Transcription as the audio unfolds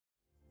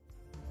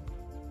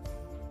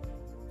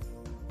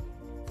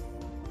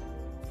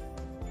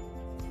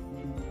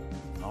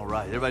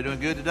right, everybody doing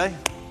good today?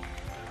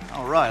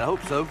 All right, I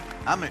hope so.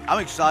 I'm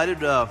excited.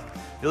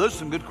 There's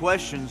some good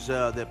questions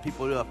that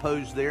people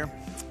posed there,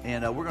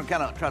 and we're going to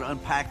kind of try to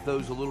unpack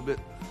those a little bit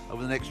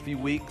over the next few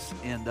weeks.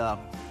 And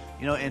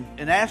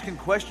and asking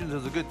questions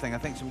is a good thing. I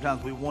think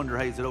sometimes we wonder,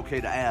 hey, is it okay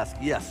to ask?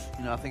 Yes,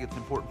 I think it's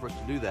important for us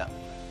to do that.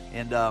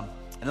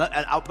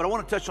 But I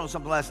want to touch on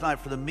something last night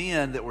for the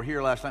men that were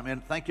here last night.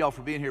 Man, thank y'all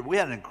for being here. We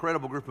had an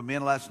incredible group of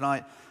men last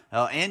night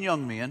and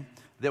young men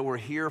that were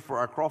here for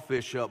our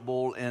crawfish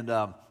bowl.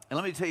 And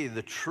let me tell you,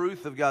 the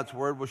truth of God's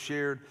word was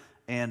shared,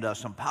 and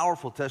some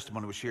powerful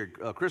testimony was shared.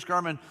 Chris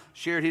Garman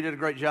shared; he did a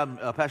great job.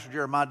 Pastor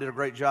Jeremiah did a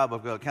great job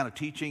of kind of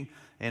teaching,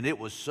 and it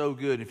was so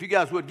good. If you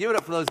guys would give it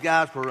up for those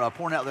guys for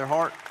pouring out their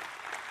heart,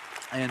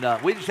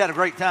 and we just had a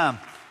great time,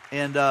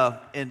 and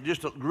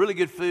just really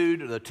good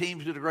food. The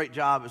teams did a great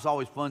job. It's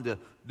always fun to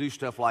do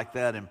stuff like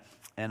that,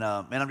 and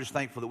I'm just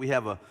thankful that we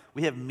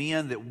have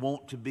men that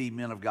want to be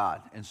men of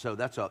God, and so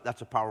that's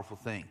a powerful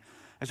thing.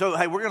 And so,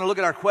 hey, we're going to look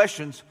at our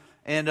questions.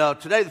 And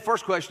today, the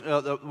first question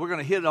we're going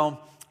to hit on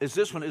is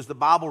this one: is the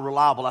Bible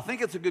reliable? I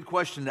think it's a good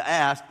question to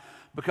ask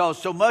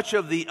because so much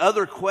of the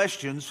other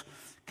questions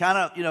kind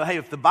of, hey,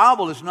 if the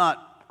Bible is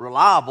not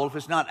reliable, if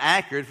it's not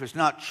accurate, if it's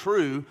not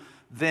true,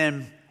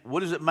 then what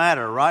does it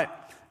matter, right?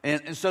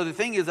 And so the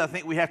thing is, I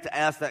think we have to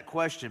ask that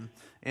question.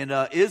 And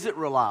is it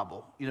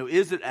reliable?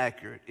 Is it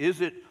accurate?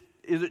 Is it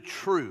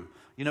true?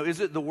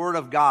 Is it the Word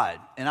of God?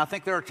 And I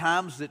think there are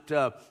times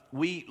that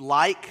we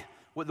like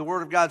what the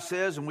Word of God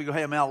says, and we go,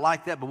 hey, man, I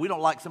like that, but we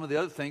don't like some of the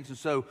other things. And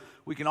so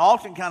we can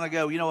often kind of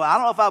go, I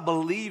don't know if I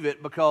believe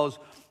it because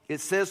it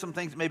says some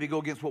things that maybe go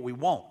against what we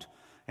want.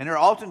 And there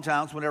are often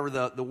times whenever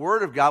the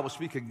Word of God will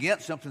speak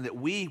against something that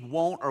we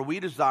want or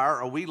we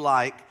desire or we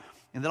like,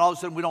 and then all of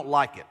a sudden we don't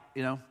like it,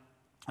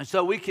 And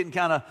so we can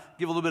kind of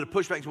give a little bit of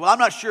pushback and say, well, I'm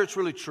not sure it's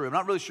really true. I'm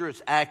not really sure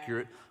it's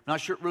accurate. I'm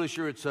not really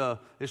sure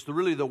it's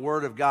really the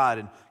Word of God.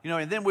 And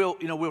and then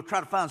we'll try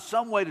to find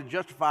some way to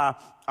justify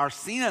our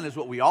sin is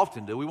what we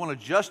often do. We want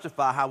to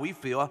justify how we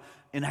feel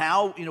and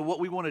how, what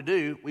we want to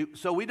do.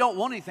 So we don't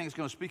want anything that's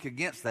going to speak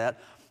against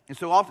that. And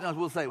so oftentimes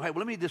we'll say, hey, well,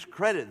 let me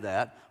discredit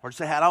that or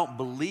say, hey, I don't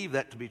believe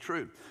that to be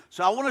true.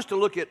 So I want us to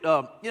look at,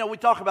 we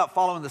talk about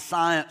following the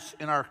science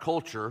in our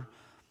culture.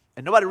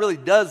 And nobody really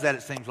does that,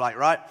 it seems like,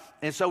 right?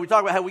 And so we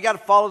talk about how we got to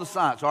follow the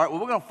science. All right,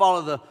 well, we're going to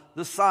follow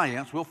the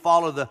science. We'll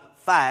follow the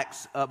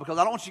facts because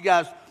I don't want you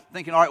guys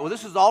thinking, all right, well,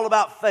 this is all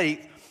about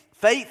faith.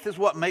 Faith is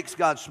what makes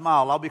God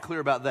smile. I'll be clear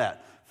about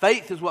that.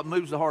 Faith is what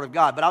moves the heart of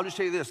God. But I'll just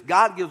tell you this.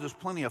 God gives us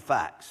plenty of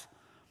facts.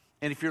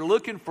 And if you're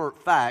looking for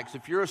facts,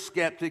 if you're a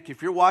skeptic,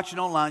 if you're watching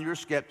online, you're a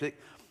skeptic,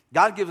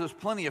 God gives us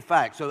plenty of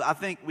facts. So I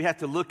think we have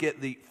to look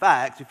at the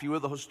facts, if you will,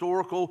 the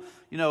historical,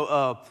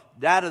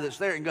 data that's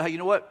there and go, hey, you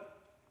know what?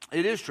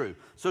 It is true.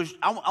 So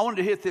I wanted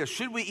to hit this.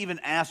 Should we even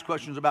ask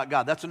questions about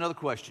God? That's another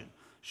question.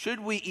 Should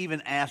we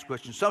even ask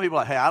questions? Some people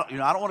are like, hey, I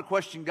don't want to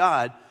question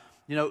God.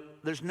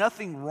 There's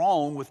nothing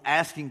wrong with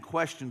asking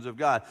questions of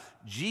God.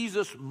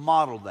 Jesus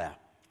modeled that.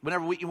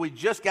 Whenever we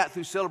just got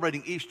through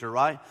celebrating Easter,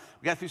 right?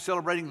 We got through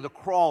celebrating the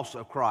cross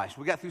of Christ.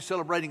 We got through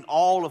celebrating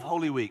all of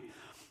Holy Week.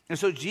 And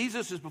so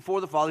Jesus is before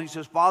the Father. He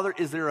says, Father,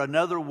 is there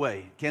another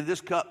way? Can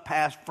this cup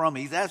pass from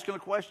me? He's asking a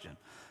question.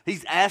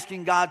 He's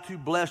asking God to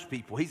bless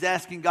people. He's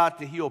asking God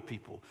to heal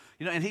people.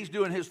 And he's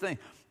doing his thing.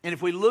 And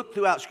if we look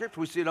throughout Scripture,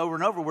 we see it over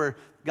and over where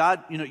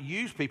God,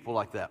 used people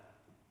like that.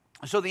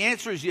 So the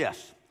answer is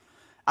yes.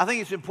 I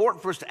think it's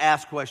important for us to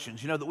ask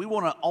questions, that we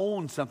want to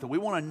own something. We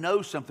want to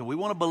know something. We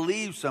want to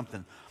believe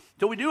something.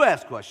 So we do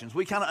ask questions.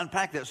 We kind of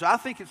unpack that. So I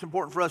think it's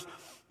important for us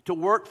to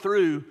work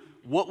through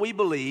what we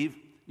believe,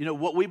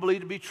 what we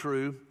believe to be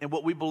true and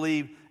what we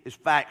believe is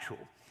factual.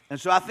 And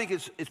so I think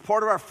it's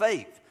part of our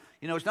faith.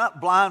 It's not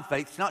blind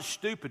faith. It's not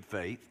stupid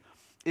faith.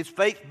 It's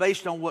faith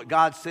based on what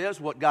God says,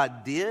 what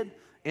God did,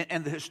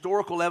 and the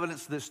historical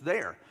evidence that's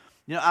there.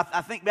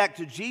 I think back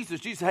to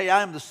Jesus. Jesus said, hey,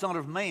 I am the Son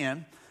of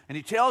Man. And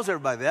he tells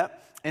everybody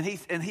that. And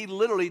he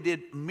literally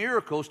did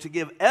miracles to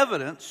give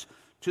evidence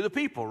to the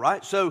people,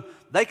 right? So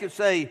they could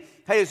say,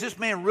 hey, is this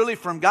man really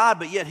from God?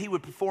 But yet he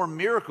would perform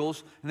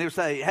miracles. And they would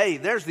say, hey,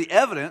 there's the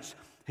evidence.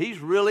 He's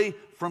really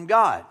from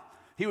God.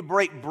 He would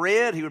break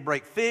bread, he would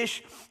break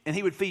fish, and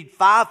he would feed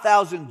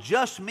 5,000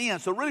 just men,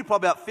 so really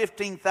probably about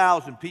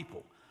 15,000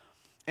 people.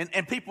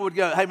 And people would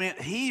go, hey man,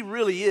 he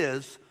really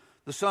is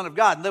the Son of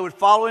God. And they would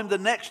follow him the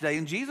next day.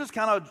 And Jesus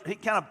kind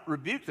of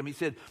rebuked them. He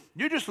said,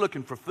 you're just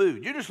looking for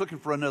food. You're just looking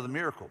for another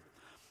miracle.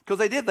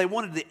 Because they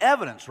wanted the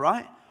evidence,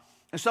 right?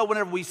 And so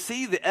whenever we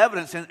see the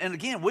evidence, and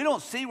again, we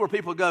don't see where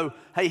people go,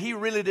 hey, he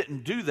really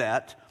didn't do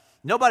that.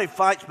 Nobody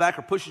fights back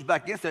or pushes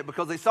back against that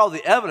because they saw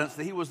the evidence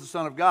that he was the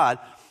Son of God.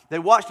 They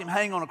watched him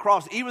hang on a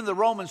cross. Even the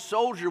Roman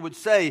soldier would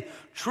say,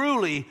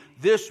 truly,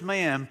 this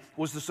man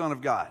was the Son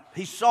of God.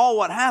 He saw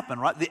what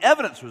happened, right? The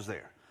evidence was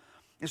there.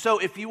 And so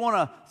if you want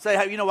to say,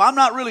 hey, I'm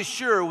not really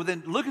sure, well,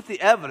 then look at the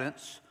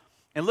evidence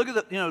and look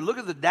at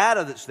the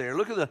data that's there.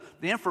 Look at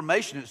the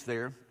information that's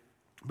there.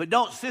 But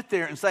don't sit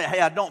there and say, hey,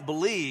 I don't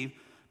believe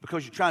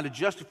because you're trying to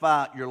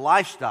justify your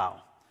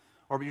lifestyle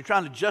or you're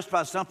trying to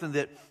justify something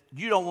that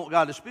you don't want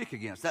God to speak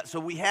against. So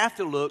we have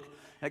to look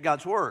at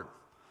God's Word.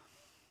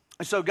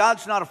 And so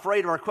God's not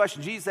afraid of our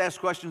questions. Jesus asked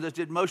questions as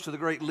did most of the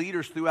great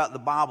leaders throughout the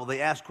Bible. They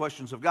asked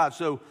questions of God.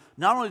 So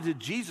not only did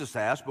Jesus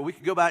ask, but we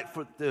could go back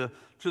to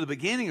the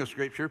beginning of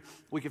Scripture.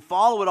 We could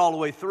follow it all the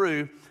way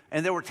through.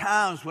 And there were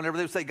times whenever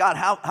they would say, God,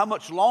 how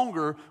much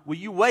longer will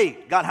you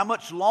wait? God, how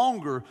much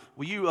longer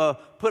will you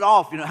put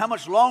off? How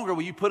much longer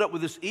will you put up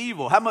with this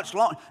evil? How much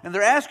longer? And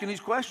they're asking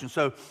these questions.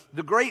 So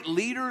the great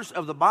leaders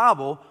of the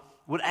Bible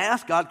would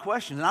ask God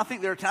questions. And I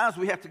think there are times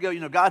we have to go,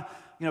 God,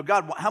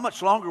 how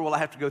much longer will I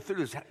have to go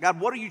through this?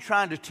 God, what are you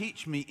trying to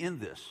teach me in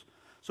this?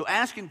 So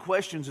asking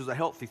questions is a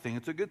healthy thing.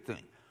 It's a good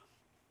thing.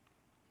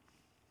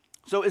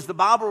 So is the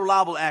Bible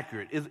reliable,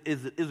 accurate?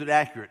 Is it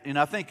accurate? And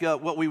I think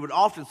what we would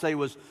often say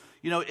was,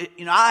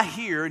 I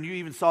hear, and you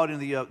even saw it in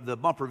the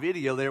bumper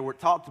video there where it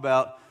talked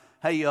about,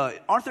 hey,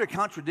 aren't there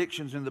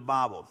contradictions in the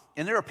Bible?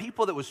 And there are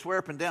people that would swear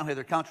up and down, hey,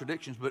 there are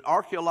contradictions, but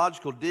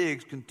archaeological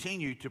digs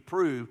continue to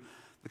prove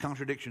the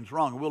contradictions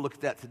wrong. And we'll look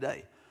at that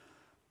today.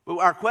 But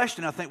our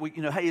question, I think,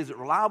 hey, is it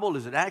reliable?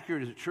 Is it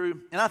accurate? Is it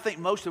true? And I think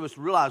most of us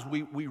realize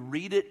we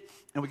read it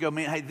and we go,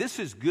 man, hey, this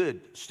is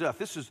good stuff.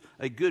 This is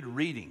a good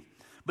reading.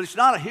 But it's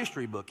not a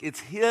history book.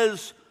 It's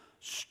his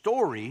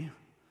story,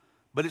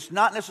 but it's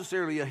not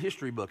necessarily a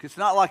history book. It's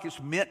not like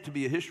it's meant to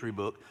be a history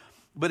book,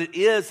 but it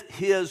is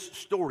his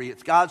story.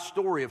 It's God's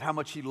story of how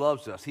much he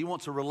loves us. He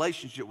wants a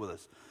relationship with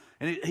us.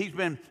 And he's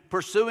been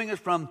pursuing us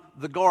from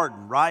the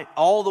garden, right,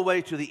 all the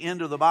way to the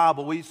end of the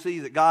Bible. We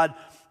see that God,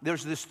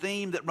 there's this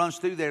theme that runs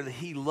through there that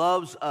he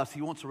loves us.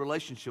 He wants a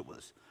relationship with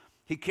us.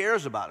 He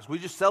cares about us. We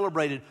just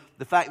celebrated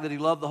the fact that he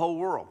loved the whole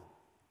world.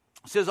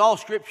 It says all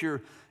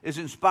Scripture is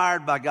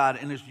inspired by God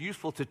and is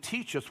useful to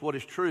teach us what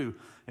is true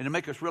and to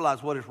make us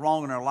realize what is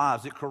wrong in our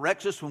lives. It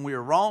corrects us when we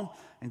are wrong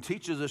and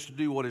teaches us to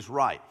do what is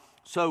right.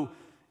 So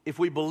if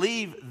we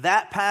believe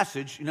that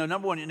passage,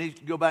 number one, you need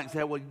to go back and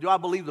say, well, do I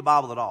believe the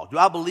Bible at all? Do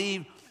I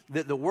believe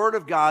that the Word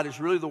of God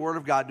is really the Word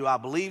of God? Do I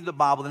believe the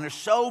Bible? And there's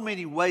so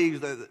many ways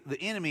that the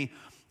enemy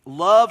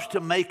loves to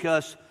make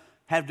us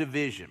have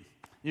division.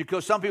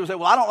 Because some people say,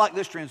 well, I don't like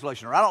this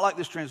translation, or I don't like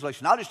this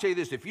translation. I'll just tell you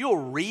this. If you'll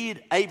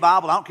read a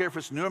Bible, I don't care if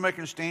it's New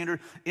American Standard,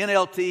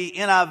 NLT,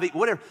 NIV,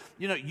 whatever,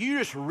 you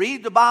just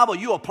read the Bible,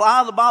 you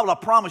apply the Bible, I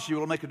promise you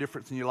it'll make a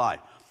difference in your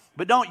life.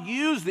 But don't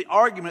use the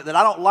argument that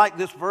I don't like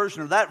this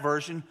version or that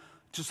version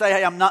to say,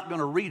 hey, I'm not going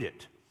to read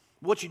it.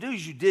 What you do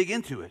is you dig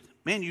into it.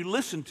 Man, you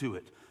listen to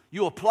it.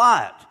 You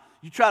apply it.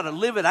 You try to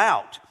live it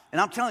out.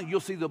 And I'm telling you, you'll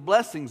see the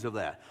blessings of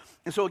that.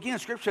 And so again,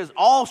 Scripture says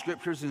all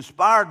Scripture is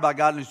inspired by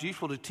God and is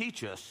useful to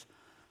teach us.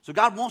 So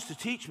God wants to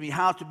teach me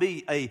how to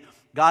be a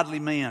godly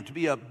man, to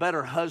be a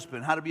better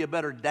husband, how to be a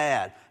better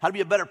dad, how to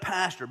be a better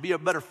pastor, be a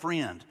better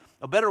friend,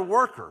 a better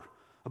worker,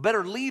 a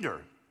better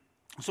leader.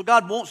 So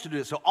God wants to do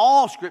it. So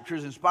all Scripture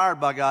is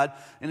inspired by God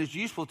and is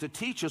useful to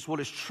teach us what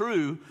is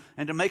true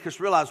and to make us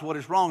realize what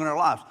is wrong in our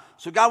lives.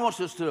 So God wants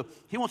us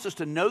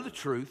to know the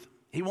truth.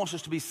 He wants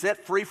us to be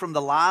set free from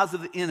the lies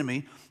of the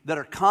enemy that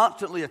are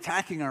constantly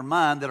attacking our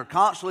mind, that are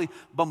constantly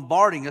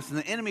bombarding us. And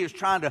the enemy is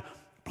trying to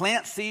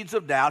plant seeds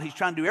of doubt. He's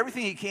trying to do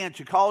everything he can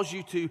to cause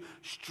you to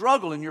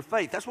struggle in your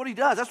faith. That's what he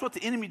does. That's what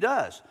the enemy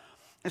does.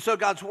 And so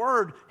God's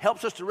Word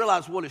helps us to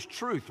realize what is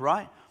truth,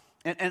 right?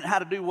 And how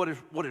to do what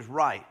is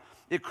right.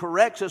 It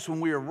corrects us when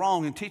we are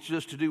wrong and teaches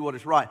us to do what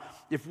is right.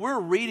 If we're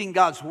reading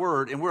God's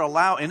Word and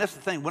and that's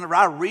the thing, whenever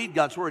I read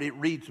God's Word, it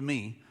reads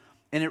me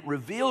and it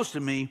reveals to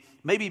me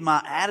maybe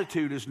my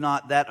attitude is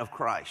not that of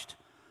Christ.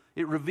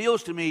 It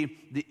reveals to me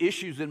the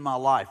issues in my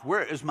life.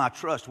 Where is my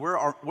trust?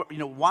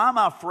 Why am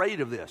I afraid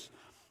of this?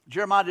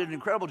 Jeremiah did an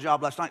incredible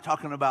job last night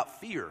talking about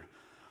fear.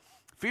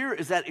 Fear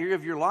is that area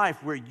of your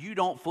life where you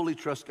don't fully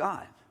trust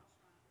God.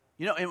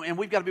 And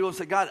we've got to be able to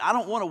say, God, I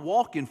don't want to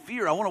walk in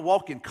fear. I want to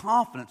walk in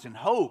confidence and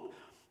hope.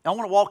 I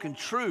want to walk in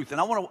truth,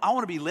 and I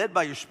want to be led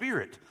by your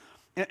Spirit.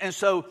 And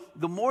so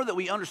the more that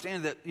we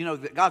understand that,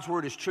 that God's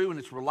Word is true and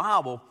it's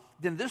reliable,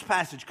 then this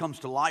passage comes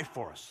to life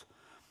for us.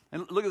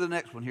 And look at the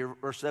next one here,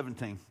 verse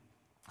 17.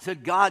 It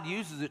said, God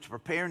uses it to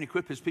prepare and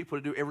equip his people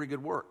to do every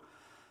good work.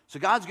 So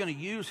God's going to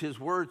use his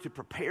Word to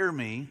prepare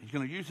me. He's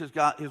going to use his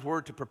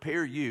Word to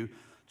prepare you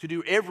to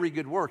do every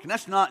good work. And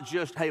that's not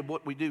just, hey,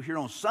 what we do here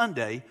on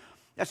Sunday.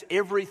 That's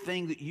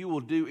everything that you will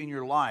do in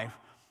your life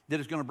that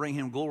is going to bring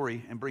him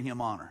glory and bring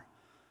him honor.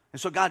 And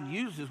so God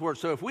uses his Word.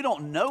 So if we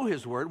don't know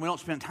his Word, we don't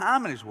spend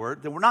time in his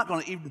Word, then we're not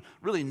going to even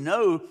really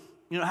know,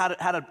 how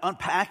to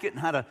unpack it and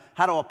how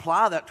to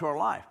apply that to our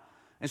life.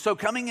 And so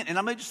coming in, and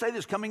I'm going to just say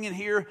this, coming in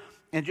here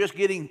and just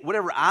getting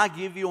whatever I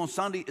give you on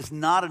Sunday is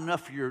not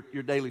enough for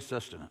your daily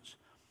sustenance.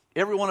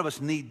 Every one of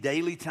us need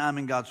daily time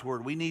in God's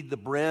Word. We need the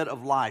bread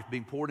of life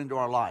being poured into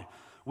our life.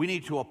 We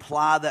need to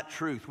apply that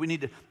truth. We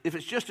need to, if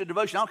it's just a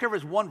devotion, I don't care if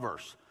it's one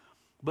verse,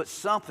 but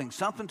something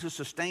to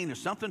sustain us,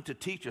 something to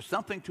teach us,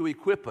 something to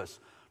equip us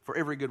for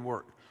every good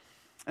work.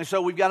 And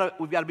so we've got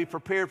to be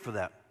prepared for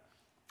that.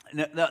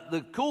 Now,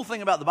 the cool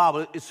thing about the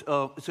Bible, it's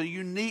a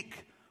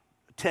unique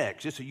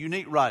text. It's a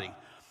unique writing.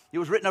 It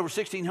was written over a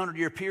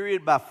 1,600-year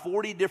period by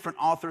 40 different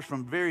authors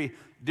from very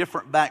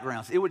different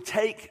backgrounds. It would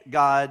take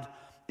God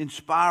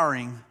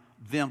inspiring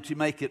them to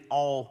make it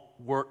all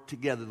work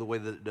together the way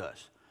that it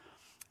does.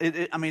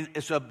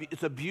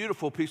 It's a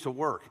beautiful piece of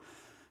work.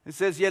 It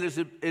says, yet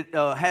it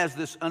has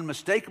this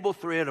unmistakable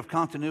thread of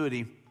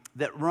continuity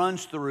that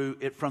runs through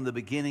it from the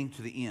beginning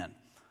to the end.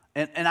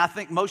 And I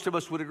think most of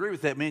us would agree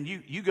with that, man.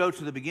 You go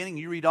to the beginning,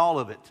 you read all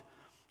of it.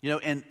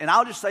 And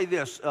I'll just say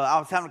this. I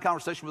was having a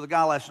conversation with a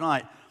guy last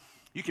night.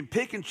 You can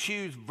pick and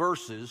choose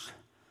verses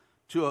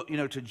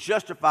to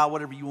justify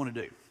whatever you want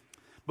to do.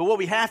 But what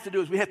we have to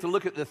do is we have to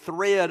look at the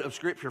thread of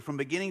Scripture from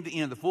beginning to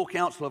end, the full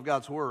counsel of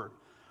God's Word.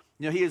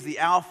 He is the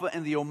Alpha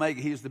and the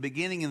Omega. He is the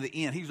beginning and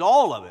the end. He's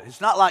all of it.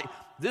 It's not like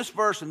this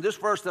verse and this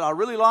verse that I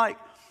really like.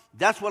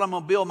 That's what I'm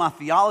going to build my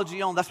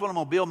theology on. That's what I'm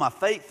going to build my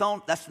faith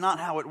on. That's not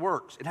how it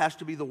works. It has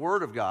to be the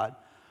Word of God.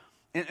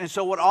 And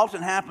so what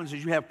often happens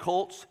is you have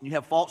cults and you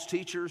have false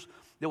teachers.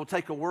 They will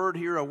take a word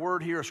here,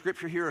 a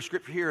scripture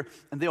here,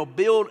 and they'll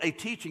build a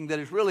teaching that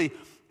is really,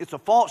 it's a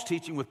false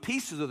teaching with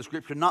pieces of the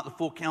Scripture, not the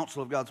full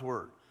counsel of God's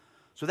Word.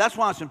 So that's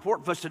why it's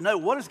important for us to know,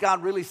 what does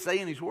God really say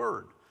in His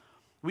Word?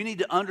 We need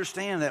to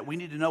understand that. We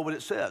need to know what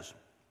it says.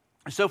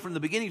 And so from the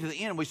beginning to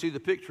the end, we see the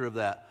picture of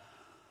that.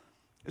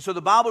 And so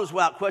the Bible is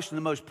without question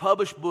the most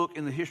published book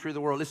in the history of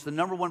the world. It's the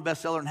number one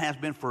bestseller and has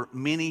been for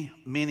many,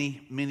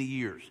 many, many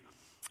years.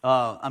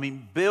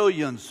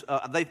 Billions,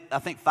 I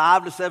think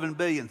 5 to 7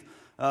 billion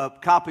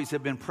copies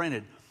have been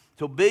printed.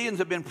 So billions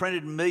have been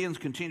printed and millions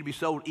continue to be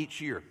sold each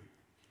year.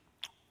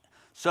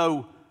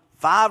 So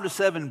 5 to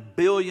 7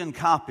 billion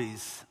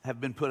copies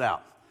have been put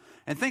out.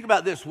 And think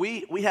about this.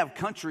 We have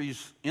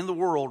countries in the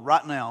world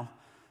right now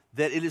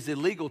that it is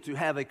illegal to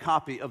have a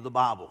copy of the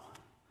Bible.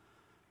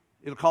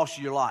 It'll cost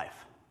you your life.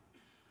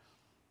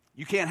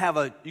 You can't have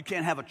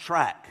a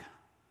track,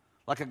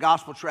 like a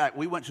gospel track.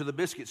 We went to the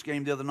Biscuits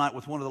game the other night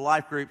with one of the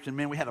life groups, and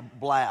man, we had a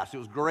blast. It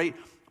was great,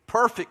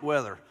 perfect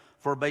weather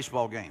for a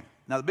baseball game.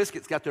 Now the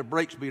Biscuits got their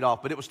brakes beat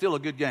off, but it was still a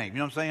good game. You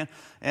know what I'm saying?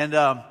 And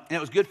it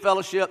was good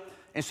fellowship.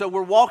 And so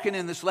we're walking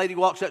in. This lady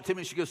walks up to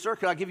me and she goes, "Sir,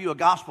 could I give you a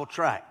gospel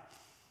tract?"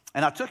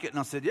 And I took it and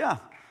I said, "Yeah."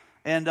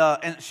 And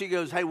she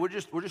goes, "Hey, we're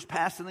just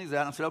passing these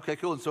out." And I said, "Okay,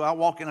 cool." And so I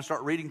walk in, I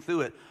start reading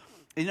through it.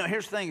 And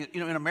here's the thing,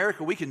 in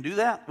America we can do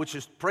that, which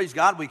is, praise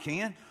God, we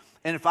can.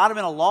 And if I'd have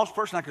been a lost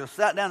person, I could have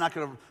sat down, I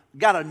could have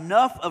got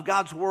enough of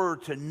God's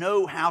Word to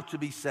know how to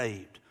be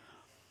saved.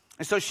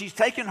 And so she's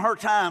taken her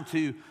time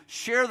to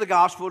share the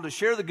gospel, to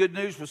share the good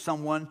news with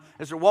someone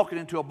as they're walking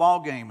into a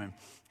ball game. And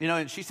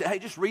and she said, "Hey,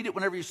 just read it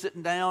whenever you're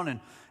sitting down." And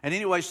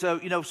anyway, so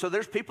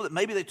there's people that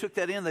maybe they took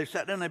that in, they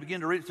sat down, and they began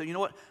to read it, and say, "You know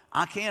what?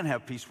 I can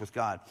have peace with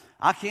God.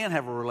 I can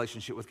have a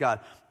relationship with God."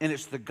 And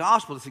it's the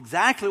gospel. It's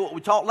exactly what we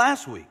taught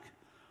last week.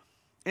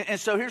 And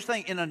so here's the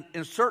thing: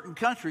 in certain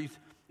countries,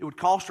 it would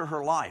cost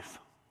her life.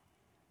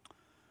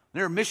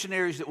 There are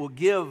missionaries that will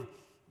give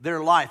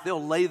their life;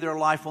 they'll lay their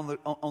life on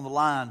the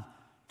line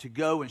to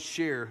go and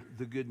share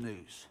the good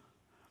news.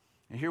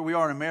 And here we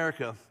are in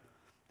America.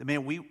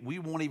 Man, we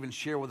won't even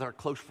share with our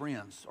close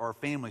friends or our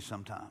family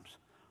sometimes.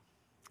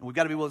 And we've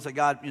got to be able to say,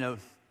 "God,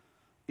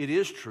 it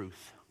is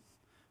truth.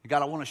 And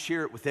God, I want to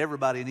share it with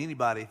everybody and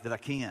anybody that I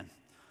can."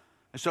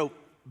 And so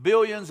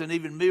billions and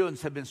even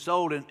millions have been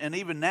sold. And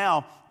even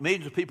now,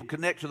 millions of people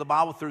connect to the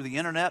Bible through the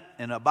internet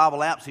and Bible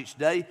apps each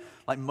day.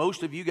 Like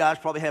most of you guys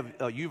probably have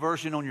a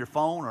YouVersion on your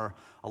phone, or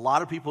a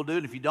lot of people do.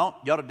 And if you don't,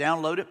 you ought to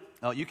download it.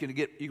 You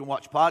can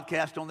watch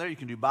podcasts on there. You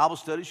can do Bible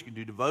studies. You can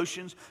do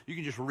devotions. You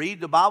can just read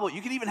the Bible. You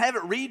can even have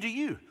it read to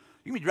you. You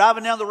can be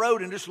driving down the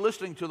road and just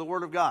listening to the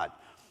Word of God.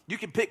 You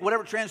can pick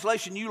whatever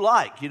translation you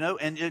like,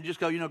 and just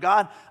go,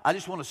 "God, I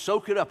just want to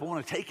soak it up. I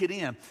want to take it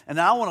in, and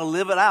I want to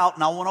live it out,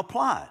 and I want to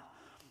apply it."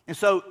 And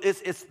so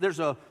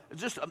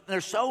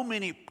there's so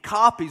many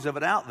copies of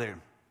it out there,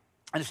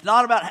 and it's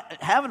not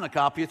about having a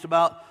copy. It's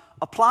about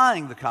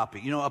applying the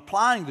copy.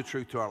 Applying the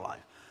truth to our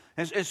life.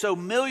 And so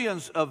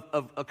millions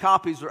of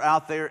copies are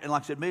out there, and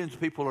like I said, millions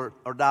of people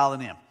are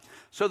dialing in.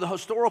 So the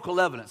historical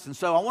evidence. And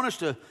so I want us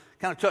to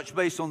kind of touch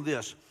base on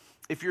this.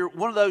 If you're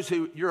one of those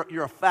who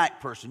you're a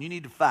fact person, you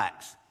need the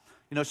facts.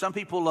 Some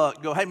people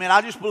go, "Hey man,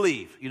 I just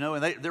believe,"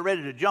 and they're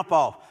ready to jump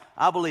off.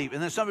 "I believe."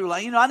 And then some people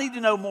are like, "I need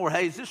to know more.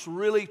 Hey, is this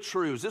really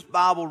true? Is this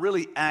Bible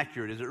really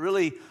accurate? Is it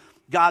really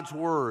God's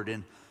Word?"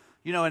 And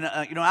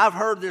I've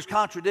heard there's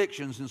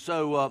contradictions. And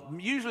so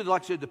usually,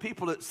 like I said, the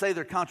people that say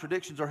they're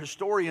contradictions are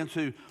historians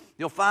who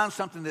you'll find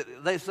something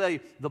that they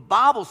say, the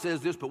Bible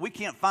says this, but we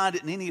can't find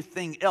it in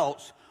anything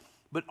else.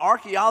 But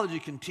archaeology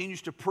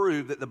continues to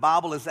prove that the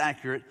Bible is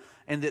accurate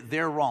and that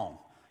they're wrong.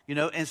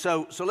 And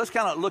so let's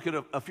kind of look at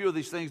a few of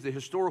these things. The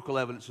historical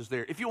evidence is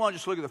there. If you want to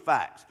just look at the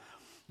facts,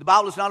 the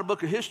Bible is not a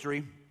book of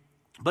history,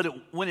 but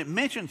when it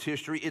mentions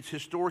history, it's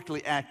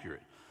historically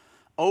accurate.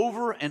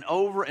 Over and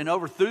over and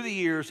over through the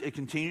years, it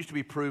continues to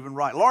be proven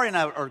right. Laurie and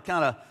I are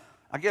kind of,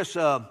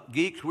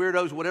 geeks,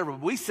 weirdos, whatever.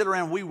 We sit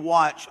around, we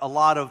watch a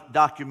lot of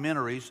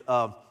documentaries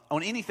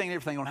on anything and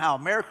everything, on how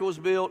America was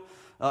built,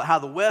 how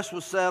the West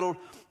was settled.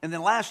 And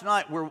then last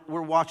night,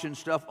 we're watching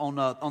stuff on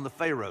the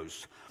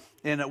pharaohs.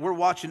 And we're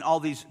watching all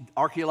these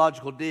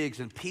archaeological digs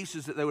and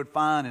pieces that they would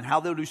find, and how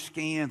they'll do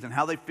scans, and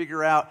how they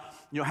figure out,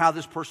 how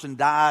this person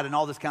died and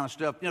all this kind of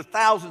stuff,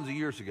 thousands of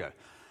years ago.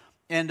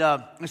 And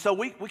so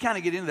we kind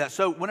of get into that.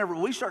 So whenever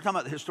we start talking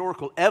about the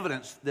historical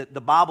evidence that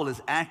the Bible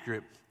is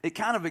accurate, it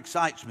kind of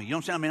excites me. You know what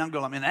I'm saying? I mean, I'm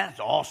going, man, that's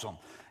awesome.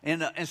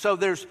 And so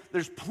there's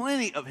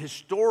plenty of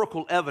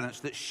historical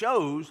evidence that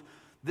shows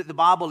that the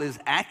Bible is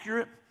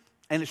accurate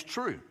and it's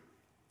true.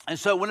 And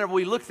so whenever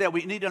we look at that,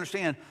 we need to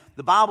understand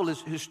the Bible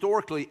is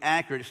historically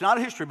accurate. It's not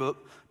a history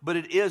book, but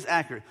it is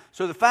accurate.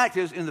 So the fact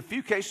is, in the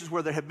few cases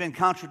where there have been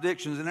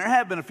contradictions, and there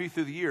have been a few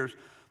through the years,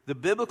 the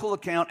biblical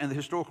account and the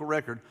historical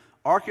record,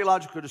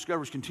 archaeological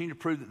discoveries continue to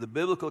prove that the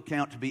biblical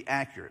account to be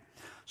accurate.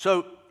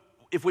 So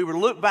if we were to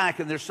look back,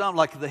 and there's some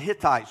like the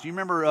Hittites. You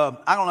remember,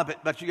 I don't know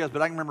about you guys,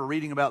 but I can remember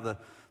reading about the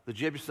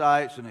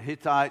Jebusites and the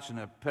Hittites and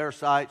the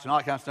Perizzites and all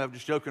that kind of stuff,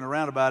 just joking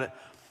around about it.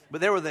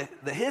 But there were the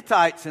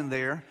Hittites in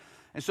there.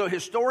 And so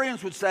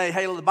historians would say,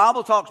 hey, the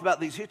Bible talks about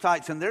these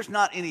Hittites, and there's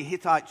not any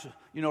Hittites,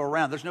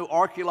 around. There's no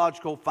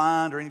archaeological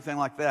find or anything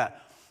like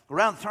that.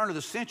 Around the turn of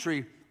the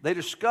century, they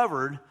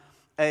discovered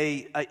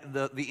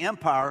the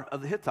empire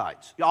of the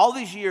Hittites. All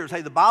these years,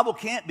 hey, the Bible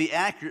can't be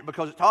accurate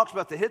because it talks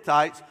about the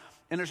Hittites,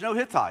 and there's no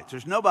Hittites.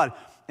 There's nobody.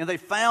 And they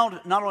found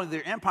not only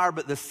their empire,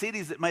 but the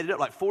cities that made it up,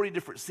 like 40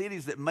 different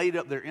cities that made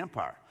up their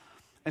empire.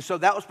 And so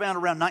that was found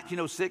around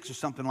 1906 or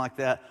something like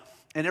that.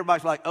 And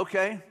everybody's like,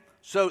 okay.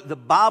 So the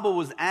Bible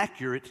was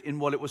accurate in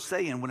what it was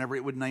saying whenever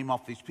it would name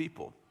off these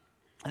people.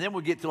 And then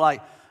we get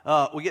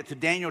to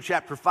Daniel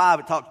chapter 5.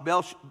 It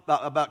talks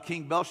about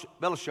King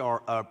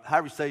Belshazzar,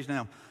 however you say his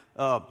name.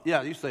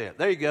 Yeah, you say it.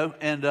 There you go.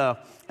 And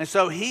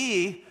so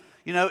he,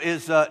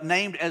 is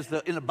named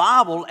in the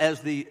Bible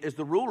as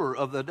the ruler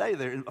of the day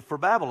there for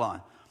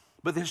Babylon.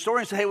 But the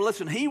historians say, hey, well,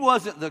 listen, he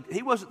wasn't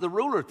the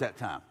ruler at that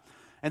time.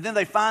 And then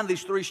they find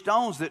these three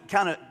stones that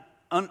kind of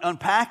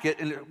unpack it.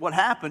 And what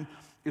happened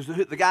is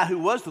the guy who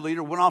was the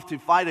leader went off to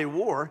fight a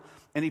war,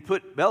 and he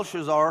put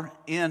Belshazzar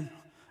in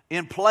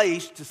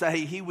place to say,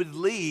 hey, he would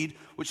lead,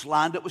 which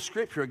lined up with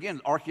Scripture.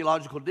 Again,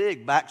 archaeological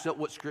dig backs up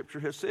what Scripture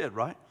has said,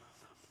 right?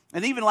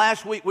 And even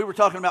last week, we were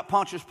talking about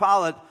Pontius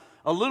Pilate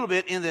a little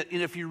bit in that,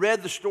 if you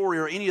read the story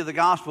or any of the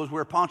Gospels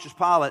where Pontius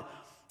Pilate,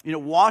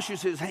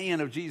 washes his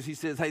hand of Jesus, he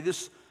says, hey,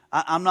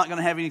 I'm not going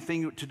to have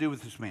anything to do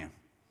with this man.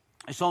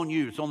 It's on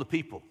you. It's on the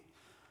people.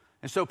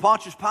 And so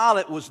Pontius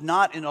Pilate was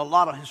not in a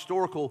lot of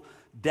historical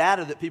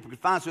data that people could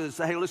find. So they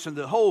say, hey, listen,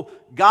 the whole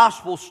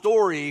gospel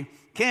story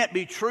can't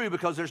be true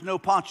because there's no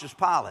Pontius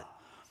Pilate.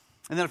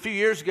 And then a few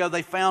years ago,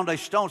 they found a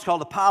stone. It's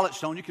called the Pilate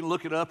stone. You can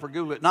look it up or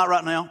Google it. Not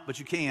right now, but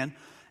you can.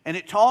 And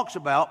it talks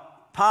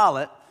about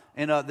Pilate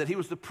and that he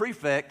was the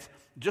prefect,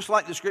 just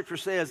like the Scripture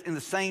says, in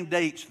the same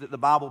dates that the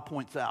Bible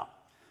points out.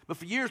 But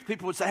for years,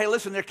 people would say, hey,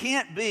 listen, there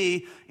can't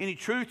be any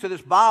truth to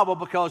this Bible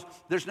because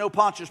there's no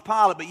Pontius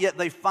Pilate. But yet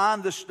they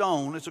find the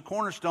stone. It's a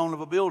cornerstone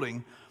of a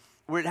building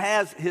where it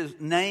has his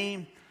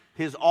name,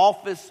 his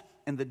office,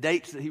 and the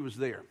dates that he was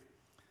there.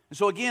 And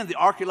so again, the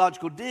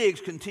archaeological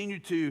digs continue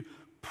to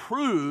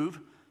prove,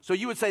 so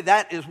you would say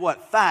that is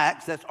what?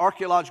 Facts, that's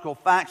archaeological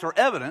facts or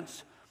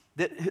evidence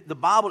that the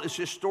Bible is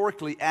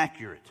historically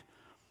accurate.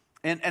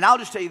 And I'll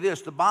just tell you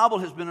this, the Bible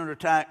has been under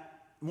attack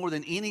more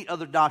than any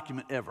other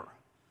document ever.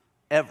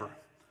 Ever.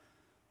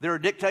 There are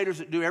dictators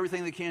that do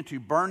everything they can to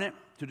burn it,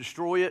 to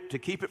destroy it, to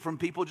keep it from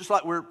people. Just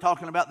like we're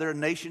talking about, there are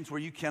nations where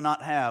you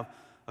cannot have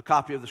a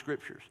copy of the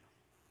Scriptures.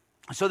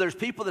 So there's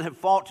people that have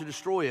fought to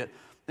destroy it,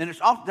 and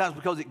it's oftentimes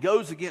because it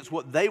goes against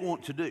what they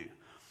want to do.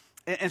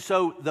 And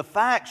so the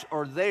facts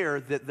are there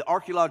that the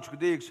archaeological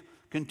digs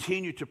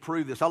continue to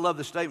prove this. I love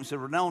this statement. It said,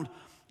 renowned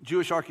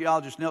Jewish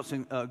archaeologist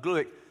Nelson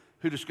Glueck,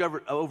 who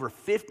discovered over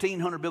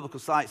 1,500 biblical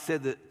sites,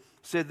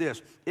 said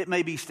this: it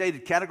may be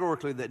stated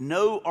categorically that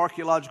no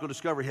archaeological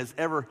discovery has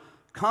ever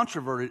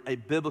controverted a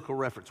biblical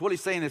reference. What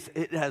he's saying is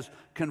it has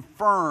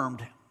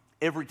confirmed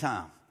every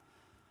time.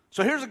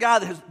 So here's a guy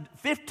that has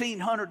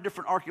 1,500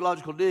 different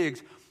archaeological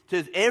digs,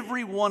 says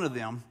every one of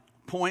them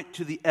point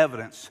to the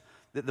evidence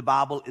that the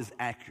Bible is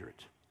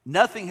accurate.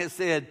 Nothing has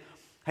said,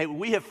 hey,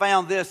 we have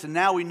found this and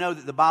now we know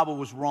that the Bible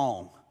was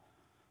wrong.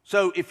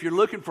 So if you're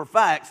looking for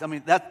facts, I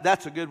mean,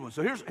 that's a good one.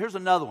 So here's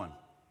another one.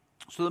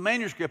 So the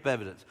manuscript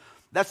evidence.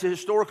 That's the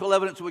historical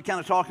evidence that we're kind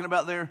of talking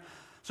about there.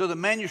 So the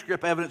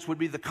manuscript evidence would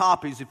be the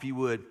copies, if you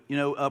would.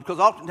 Because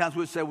oftentimes we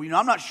would say, well,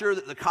 I'm not sure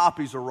that the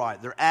copies are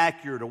right. They're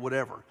accurate or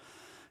whatever.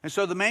 And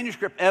so the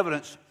manuscript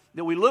evidence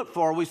that we look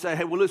for, we say,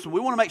 hey, well, listen, we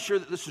want to make sure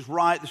that this is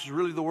right. This is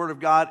really the Word of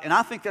God. And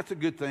I think that's a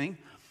good thing.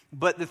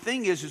 But the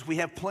thing is we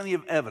have plenty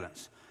of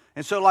evidence.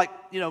 And so,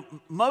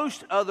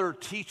 most other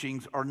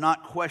teachings are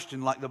not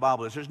questioned like the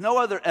Bible is. There's no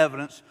other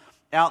evidence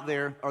out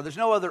there, or there's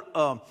no other,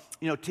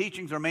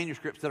 teachings or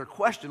manuscripts that are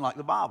questioned like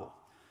the Bible.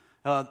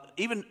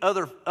 Even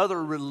other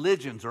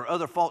religions or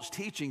other false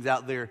teachings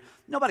out there,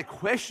 nobody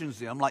questions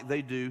them like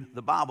they do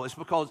the Bible. It's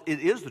because it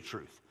is the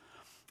truth.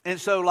 And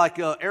so, like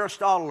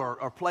Aristotle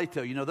or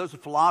Plato, those are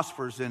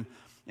philosophers, and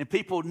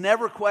people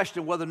never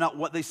question whether or not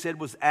what they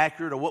said was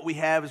accurate or what we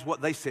have is what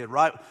they said,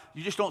 right?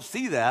 You just don't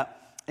see that.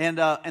 And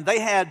they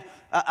had,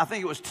 I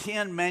think it was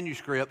 10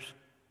 manuscripts.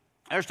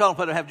 Aristotle and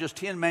Plato have just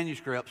 10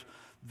 manuscripts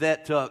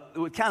that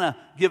would kind of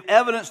give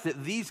evidence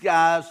that these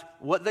guys,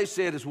 what they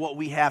said is what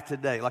we have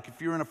today. Like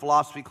if you're in a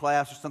philosophy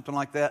class or something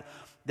like that,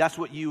 that's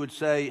what you would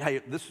say, hey,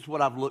 this is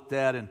what I've looked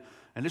at, and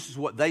this is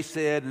what they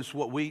said, and this is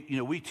what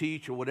we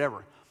teach or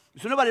whatever.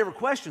 So nobody ever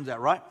questions that,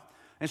 right?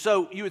 And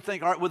so you would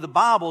think, all right, with the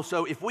Bible,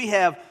 so if we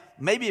have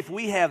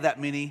that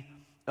many,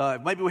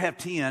 maybe we have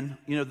 10,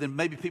 then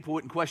maybe people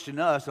wouldn't question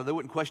us, or they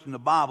wouldn't question the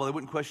Bible, they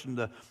wouldn't question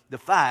the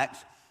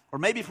facts. Or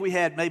maybe if we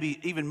had maybe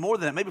even more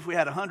than that, maybe if we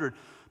had 100.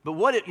 But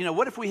what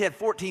if we had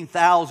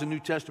 14,000 New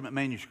Testament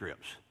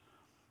manuscripts?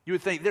 You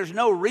would think there's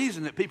no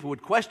reason that people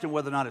would question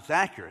whether or not it's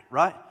accurate,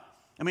 right?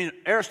 I mean,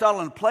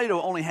 Aristotle and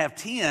Plato only have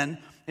 10,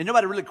 and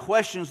nobody really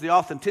questions the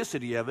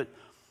authenticity of it.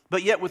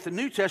 But yet with the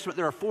New Testament,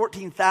 there are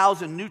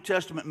 14,000 New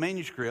Testament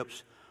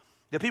manuscripts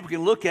that people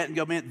can look at and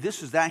go, man,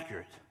 this is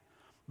accurate.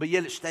 But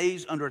yet it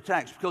stays under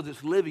attack. It's because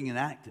it's living and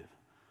active.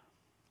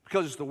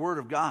 Because it's the Word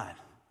of God.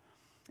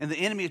 And the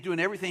enemy is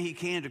doing everything he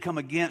can to come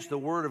against the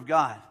Word of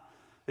God.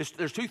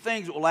 There's two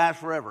things that will last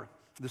forever.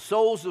 The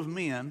souls of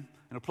men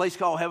in a place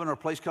called heaven or a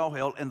place called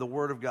hell, and the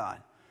Word of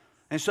God.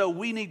 And so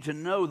we need to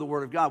know the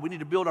Word of God. We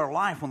need to build our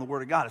life on the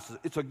Word of God.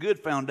 It's a good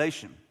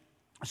foundation.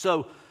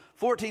 So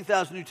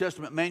 14,000 New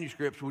Testament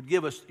manuscripts would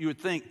give us, you would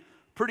think,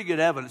 pretty good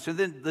evidence. And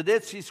then the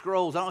Dead Sea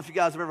Scrolls, I don't know if you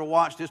guys have ever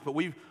watched this, but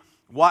we've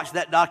watched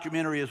that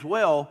documentary as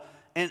well.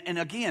 And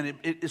again,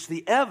 it's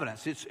the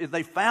evidence.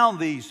 They found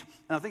these,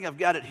 and I think I've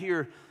got it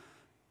here,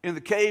 in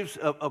the caves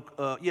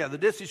the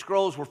Dead Sea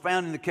Scrolls were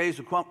found in the caves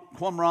of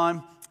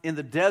Qumran in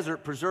the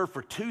desert, preserved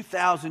for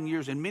 2,000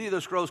 years, and many of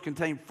those scrolls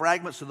contain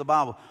fragments of the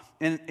Bible.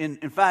 And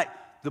in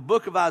fact, the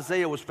book of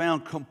Isaiah was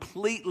found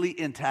completely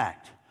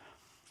intact.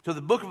 So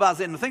the book of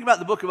Isaiah, and the thing about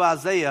the book of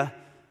Isaiah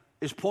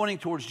is pointing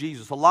towards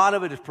Jesus. A lot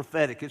of it is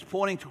prophetic. It's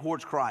pointing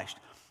towards Christ.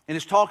 And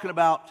it's talking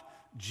about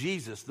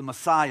Jesus, the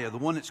Messiah, the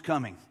one that's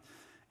coming.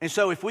 And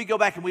so if we go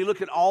back and we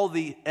look at all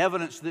the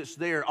evidence that's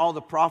there, all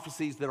the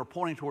prophecies that are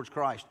pointing towards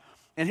Christ.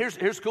 And here's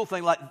the cool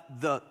thing, like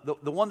the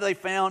one that they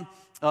found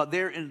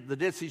there in the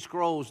Dead Sea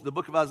Scrolls, the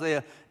book of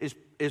Isaiah, is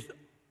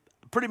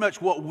pretty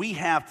much what we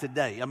have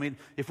today. I mean,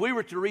 if we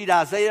were to read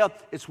Isaiah,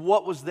 it's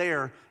what was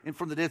there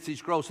from the Dead Sea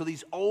Scrolls. So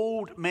these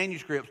old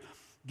manuscripts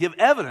give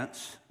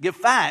evidence, give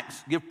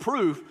facts, give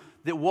proof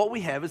that what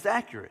we have is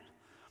accurate.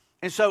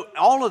 And so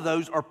all of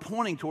those are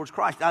pointing towards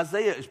Christ.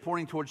 Isaiah is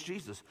pointing towards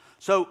Jesus.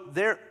 So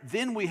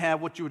then we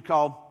have what you would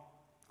call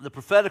the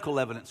prophetical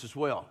evidence as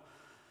well.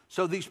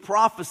 So these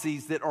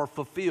prophecies that are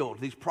fulfilled,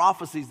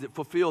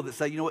 that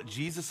say, you know what,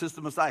 Jesus is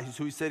the Messiah. He's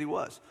who he said he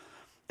was.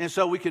 And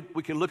so we can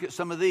look at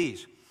some of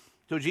these.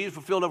 So Jesus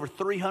fulfilled over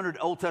 300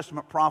 Old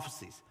Testament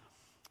prophecies.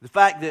 The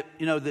fact that,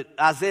 that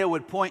Isaiah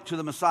would point to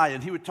the Messiah,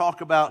 and he would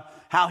talk about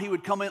how he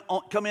would come in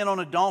on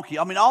a donkey.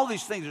 I mean, all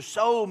these things, there's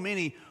so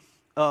many,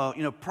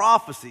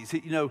 prophecies.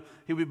 He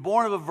would be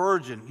born of a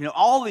virgin.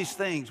 All these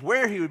things,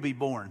 where he would be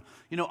born.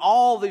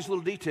 All these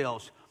little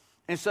details.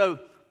 And so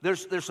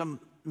there's some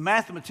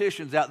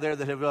mathematicians out there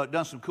that have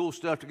done some cool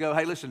stuff to go,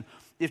 hey, listen,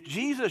 if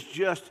Jesus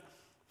just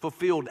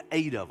fulfilled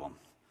 8 of them,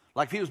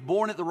 like if he was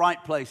born at the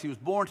right place, he was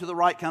born to the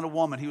right kind of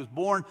woman, he was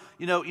born,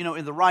 in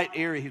the right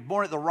area, he was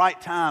born at the right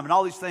time, and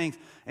all these things.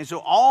 And so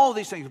all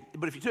these things,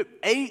 but if you took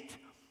 8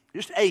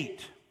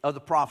 of the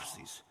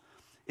prophecies,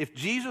 if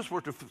Jesus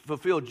were to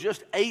fulfill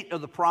just 8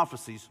 of the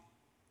prophecies,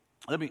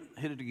 let me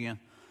hit it again,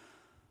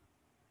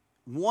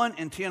 1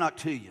 in 10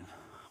 octillion,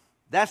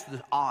 that's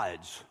the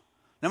odds.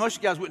 Now, most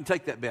of you guys wouldn't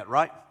take that bet,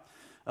 right?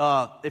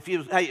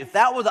 If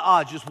that were the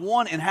odds, just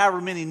 1 in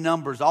however many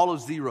numbers, all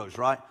those zeros,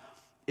 right?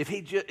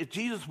 If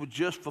Jesus would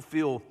just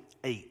fulfill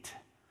 8,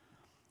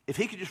 if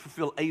he could just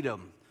fulfill 8 of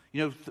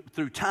them,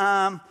 through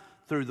time,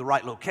 through the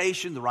right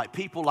location, the right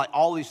people, like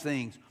all these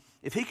things,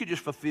 if he could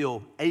just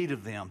fulfill 8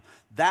 of them,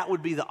 that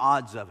would be the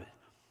odds of it.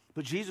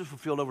 But Jesus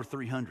fulfilled over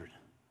 300.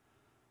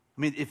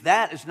 I mean, if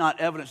that is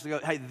not evidence to go,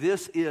 hey,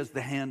 this is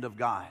the hand of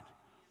God.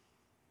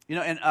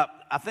 And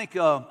I think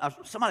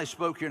somebody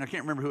spoke here, and I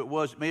can't remember who it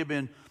was. It may have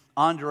been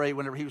Andre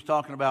whenever he was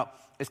talking about,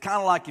 it's kind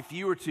of like if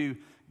you were to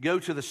go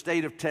to the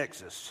state of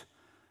Texas,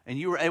 and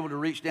you were able to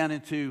reach down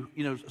into,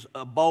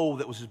 a bowl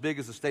that was as big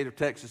as the state of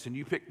Texas, and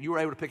you were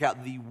able to pick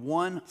out the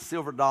one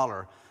silver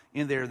dollar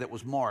in there that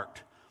was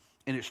marked,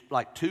 and it's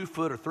like 2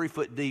 foot or 3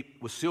 foot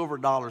deep with silver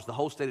dollars, the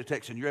whole state of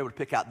Texas, and you're able to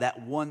pick out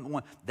that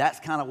one. That's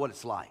kind of what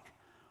it's like.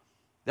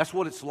 That's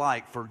what it's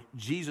like for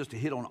Jesus to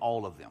hit on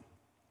all of them.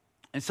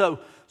 And so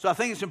I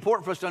think it's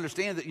important for us to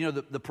understand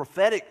that, the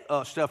prophetic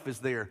stuff is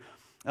there.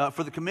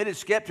 For the committed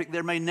skeptic,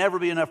 there may never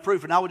be enough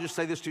proof. And I would just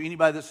say this to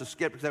anybody that's a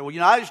skeptic. Say,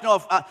 well, I just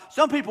know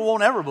some people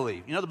won't ever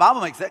believe. The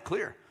Bible makes that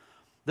clear.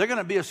 They're going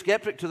to be a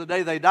skeptic to the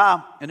day they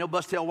die, and they'll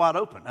bust tail wide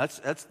open.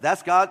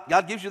 That's God.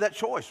 God gives you that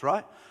choice,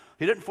 right?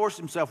 He doesn't force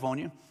himself on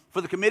you.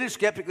 For the committed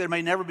skeptic, there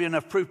may never be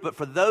enough proof. But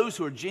for those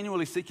who are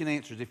genuinely seeking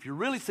answers, if you're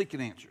really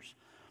seeking answers,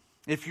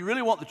 if you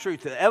really want the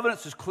truth, the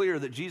evidence is clear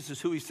that Jesus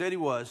is who he said he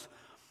was,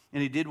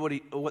 and he did what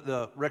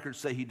the records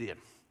say he did.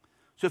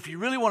 So if you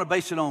really want to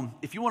base it on,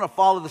 if you want to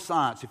follow the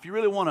science, if you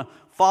really want to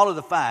follow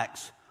the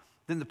facts,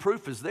 then the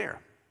proof is there.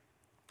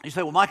 You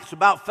say, well, Mike, it's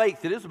about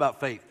faith. It is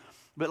about faith.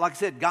 But like I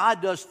said,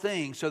 God does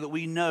things so that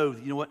we know,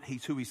 you know what,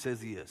 He's who He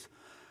says He is.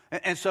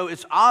 And so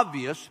it's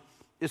obvious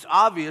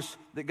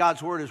that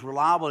God's Word is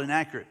reliable and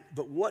accurate.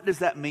 But what does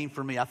that mean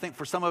for me? I think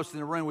for some of us in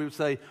the room, we would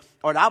say,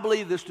 all right, I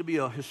believe this to be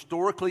a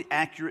historically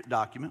accurate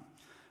document.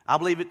 I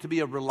believe it to be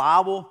a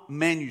reliable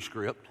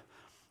manuscript.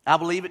 I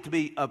believe it to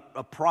be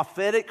a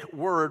prophetic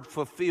word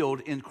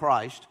fulfilled in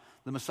Christ,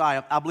 the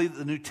Messiah. I believe that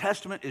the New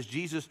Testament is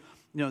Jesus,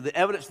 the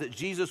evidence that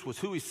Jesus was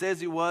who He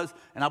says He was,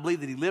 and I believe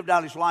that He lived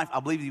out His life.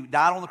 I believe He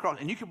died on the cross.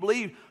 And you can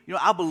believe,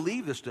 I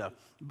believe this stuff.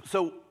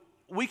 So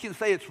we can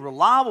say it's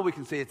reliable, we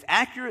can say it's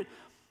accurate,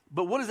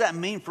 but what does that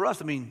mean for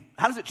us? I mean,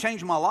 how does it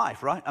change my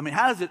life, right? I mean,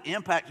 how does it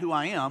impact who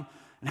I am,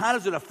 and how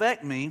does it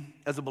affect me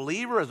as a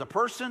believer, as a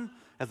person,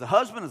 as a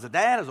husband, as a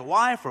dad, as a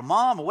wife, or a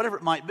mom, or whatever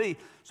it might be?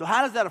 So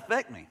how does that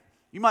affect me?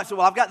 You might say,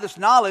 well, I've got this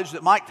knowledge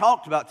that Mike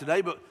talked about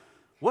today, but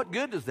what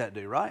good does that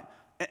do, right?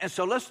 And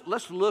so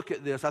let's look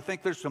at this. I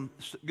think there's some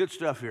good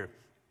stuff here.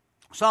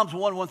 Psalms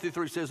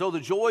 1:1-3 says, oh, the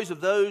joys of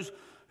those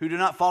who do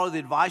not follow the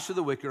advice of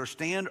the wicked or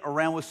stand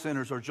around with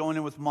sinners or join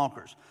in with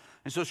mockers.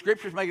 And so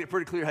Scripture's making it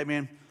pretty clear, hey,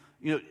 man,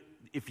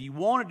 if you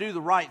want to do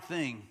the right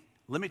thing,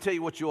 let me tell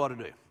you what you ought to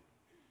do.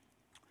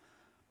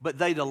 But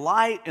they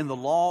delight in the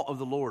law of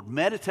the Lord,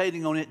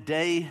 meditating on it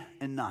day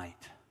and night.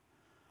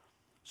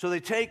 So they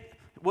take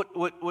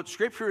what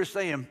Scripture is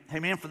saying, hey,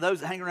 man, for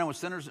those that hang around with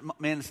sinners,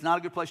 man, it's not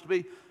a good place to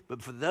be.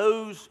 But for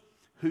those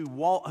who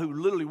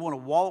literally want to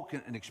walk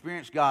and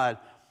experience God,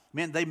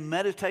 man, they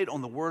meditate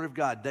on the Word of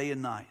God day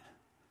and night.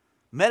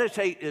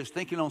 Meditate is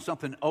thinking on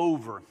something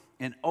over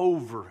and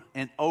over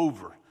and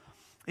over.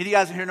 Any of you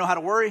guys in here know how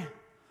to worry?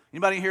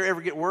 Anybody in here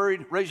ever get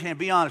worried? Raise your hand.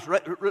 Be honest.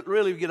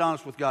 Really get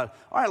honest with God.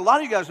 All right, a lot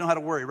of you guys know how to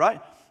worry,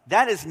 right?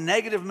 That is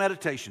negative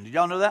meditation. Did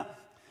y'all know that?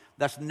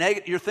 That's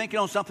negative. You're thinking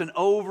on something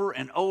over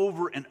and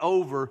over and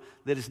over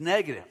that is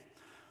negative.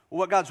 Well,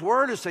 what God's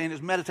Word is saying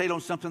is meditate on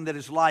something that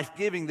is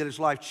life-giving, that is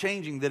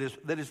life-changing, that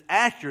is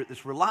accurate,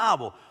 that's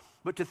reliable.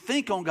 But to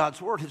think on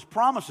God's Word, His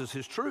promises,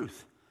 His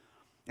truth.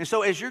 And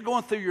so as you're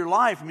going through your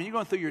life, you're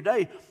going through your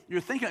day,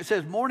 you're thinking, it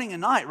says morning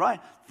and night, right?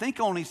 Think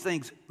on these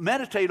things.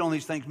 Meditate on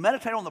these things.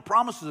 Meditate on the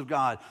promises of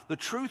God, the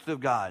truth of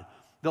God,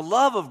 the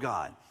love of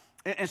God.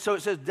 And so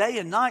it says day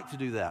and night to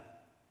do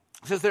that.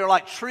 It says they're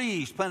like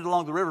trees planted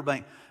along the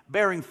riverbank,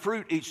 bearing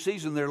fruit each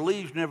season. Their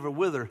leaves never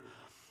wither.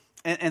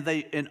 And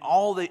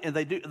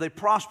they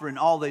prosper in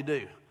all they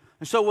do.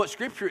 And so what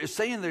Scripture is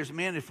saying there is,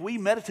 man, if we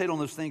meditate on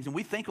those things and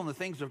we think on the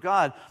things of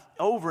God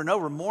over and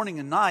over, morning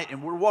and night,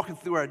 and we're walking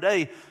through our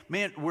day,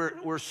 man,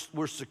 we're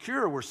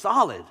secure, we're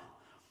solid.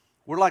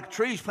 We're like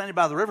trees planted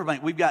by the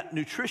riverbank. We've got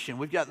nutrition.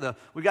 We've got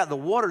the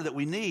water that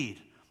we need,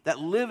 that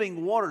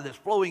living water that's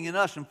flowing in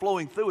us and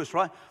flowing through us,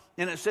 right?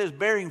 And it says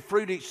bearing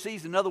fruit each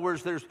season. In other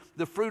words, there's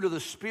the fruit of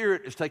the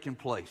Spirit is taking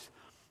place.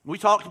 We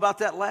talked about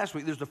that last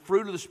week. There's the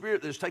fruit of the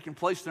Spirit that is taking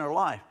place in our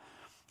life.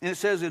 And it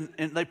says, and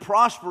they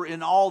prosper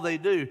in all they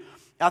do.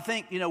 I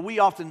think, we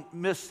often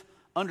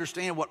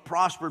misunderstand what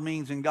prosper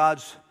means in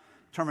God's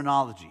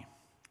terminology.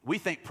 We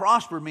think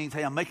prosper means,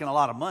 hey, I'm making a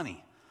lot of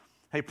money.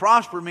 Hey,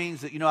 prosper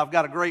means that, I've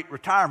got a great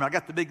retirement. I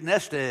got the big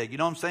nest egg, you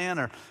know what I'm saying?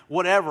 Or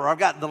whatever. Or I've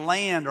got the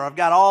land, or I've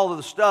got all of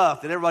the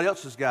stuff that everybody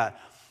else has got.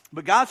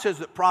 But God says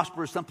that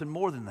prosper is something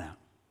more than that.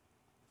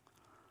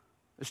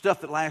 It's stuff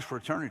that lasts for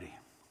eternity.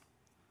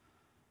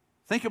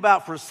 Think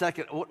about for a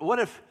second, what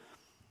if,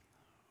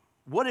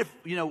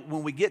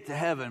 when we get to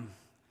heaven,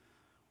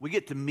 we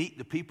get to meet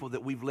the people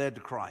that we've led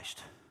to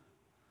Christ.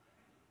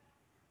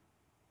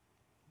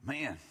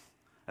 Man,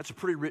 that's a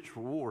pretty rich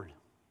reward.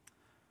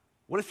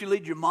 What if you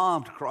lead your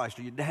mom to Christ,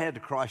 or your dad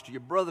to Christ, or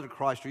your brother to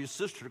Christ, or your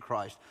sister to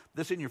Christ,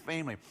 that's in your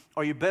family,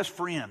 or your best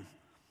friend,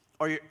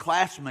 or your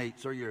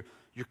classmates, or your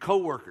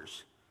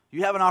coworkers?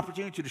 You have an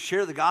opportunity to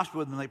share the gospel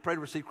with them, and they pray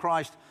to receive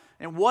Christ.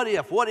 And what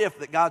if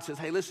that God says,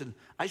 hey, listen,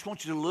 I just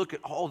want you to look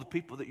at all the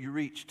people that you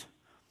reached.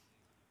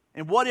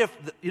 And what if,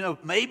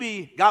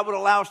 maybe God would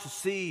allow us to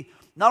see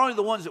not only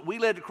the ones that we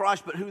led to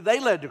Christ, but who they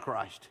led to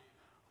Christ.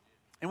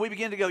 And we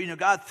begin to go,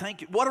 God,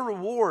 thank you. What a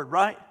reward,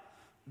 right?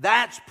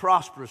 That's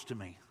prosperous to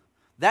me.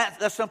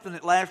 That's something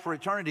that lasts for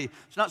eternity.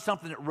 It's not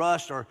something that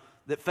rusts or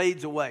that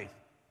fades away.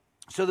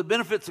 So the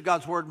benefits of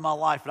God's Word in my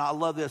life, and I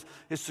love this,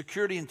 is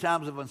security in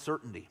times of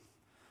uncertainty.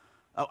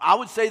 I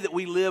would say that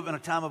we live in a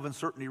time of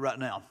uncertainty right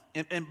now.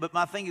 But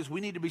my thing is,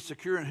 we need to be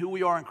secure in who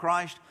we are in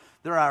Christ.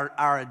 Our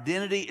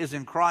identity is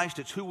in Christ.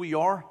 It's who we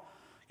are.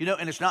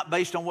 And it's not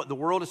based on what the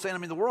world is saying. I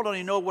mean, the world don't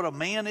even know what a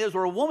man is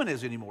or a woman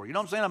is anymore. You know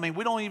what I'm saying? I mean,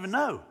 we don't even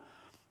know.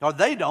 Or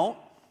they don't.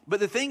 But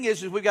the thing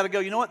is we've got to go,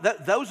 you know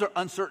what? Those are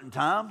uncertain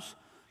times.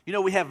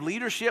 We have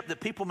leadership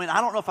that people, man,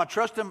 I don't know if I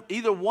trust them.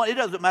 Either one, it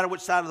doesn't matter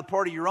which side of the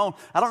party you're on.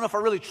 I don't know if I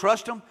really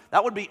trust them.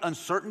 That would be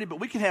uncertainty.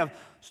 But we can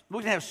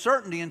have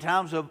certainty in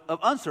times of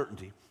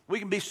uncertainty. We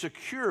can be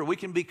secure. We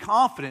can be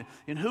confident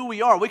in who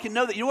we are. We can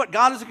know that, you know what?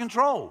 God is in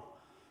control.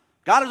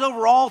 God is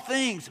over all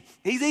things.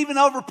 He's even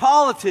over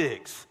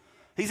politics.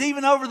 He's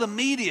even over the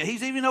media.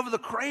 He's even over the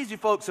crazy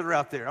folks that are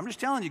out there. I'm just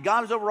telling you,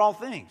 God is over all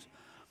things.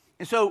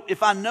 And so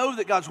if I know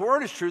that God's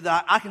word is true,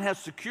 that I can have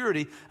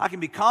security, I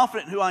can be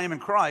confident in who I am in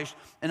Christ,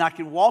 and I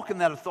can walk in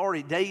that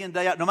authority day in,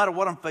 day out, no matter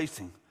what I'm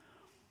facing.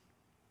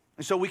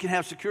 And so we can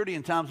have security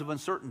in times of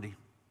uncertainty.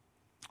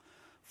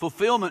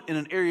 Fulfillment in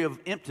an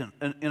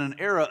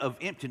era of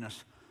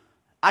emptiness.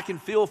 I can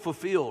feel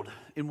fulfilled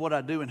in what I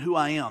do and who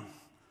I am.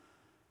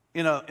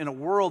 In a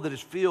world that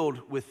is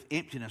filled with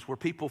emptiness, where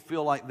people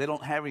feel like they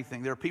don't have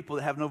anything. There are people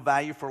that have no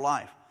value for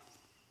life.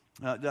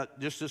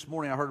 Just this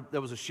morning I heard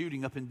there was a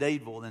shooting up in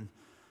Dadeville, and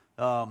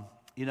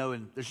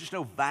and there's just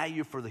no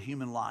value for the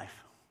human life.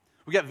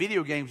 We got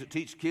video games that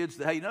teach kids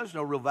that, hey, there's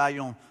no real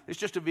value on, it's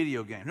just a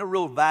video game. No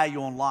real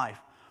value on life.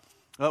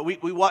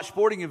 We watch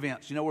sporting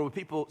events, where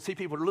people see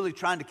people really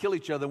trying to kill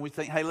each other, and we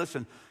think, hey,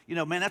 listen,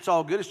 man, that's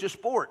all good. It's just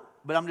sport.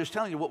 But I'm just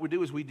telling you, what we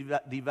do is we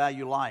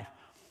devalue life.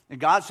 And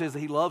God says that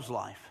He loves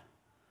life.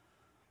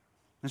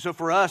 And so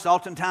for us,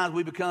 oftentimes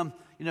we become,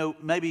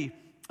 maybe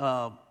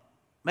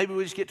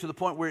we just get to the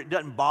point where it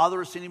doesn't bother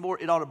us anymore.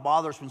 It ought to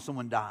bother us when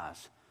someone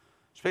dies,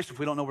 especially if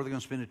we don't know where they're going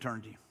to spend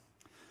eternity.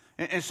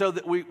 And so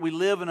that we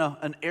live in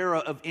an era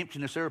of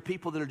emptiness. There are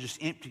people that are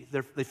just empty.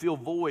 They feel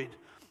void.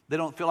 They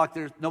don't feel like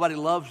nobody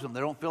loves them. They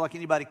don't feel like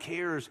anybody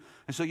cares.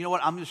 And so, you know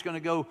what? I'm just going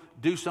to go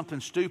do something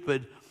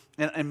stupid,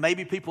 and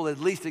maybe people at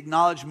least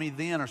acknowledge me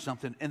then or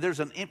something. And there's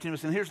an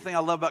emptiness. And here's the thing I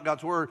love about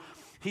God's word.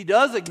 He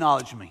does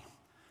acknowledge me.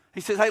 He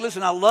says, hey,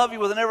 listen, I love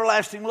you with an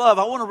everlasting love.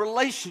 I want a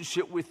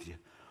relationship with you.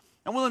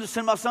 I'm willing to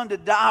send my son to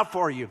die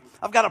for you.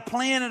 I've got a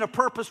plan and a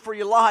purpose for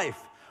your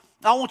life.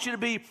 I want you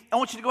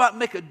to go out and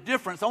make a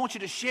difference. I want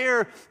you to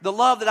share the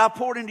love that I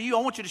poured into you.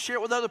 I want you to share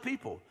it with other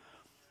people.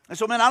 And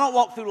so, man, I don't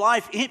walk through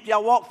life empty. I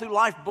walk through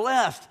life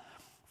blessed,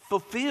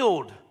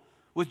 fulfilled,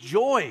 with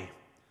joy.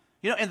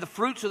 And the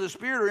fruits of the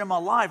Spirit are in my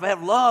life. I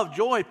have love,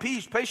 joy,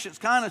 peace, patience,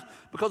 kindness,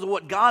 because of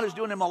what God is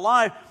doing in my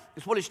life.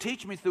 It's what He's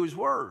teaching me through His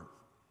Word.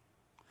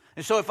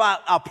 And so if I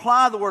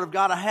apply the Word of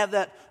God, I have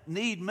that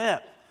need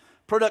met.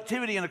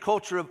 Productivity in a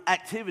culture of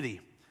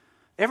activity.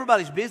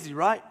 Everybody's busy,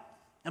 right?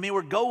 I mean,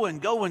 we're going.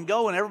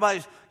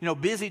 Everybody's,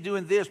 busy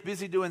doing this,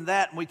 busy doing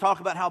that. And we talk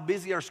about how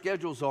busy our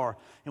schedules are.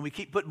 And we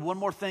keep putting one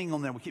more thing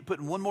on there. We keep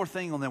putting one more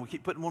thing on there. We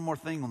keep putting one more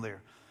thing on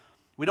there.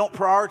 We don't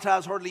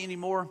prioritize hardly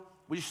anymore.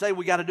 We just say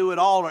we got to do it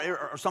all,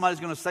 or somebody's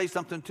going to say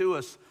something to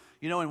us.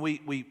 And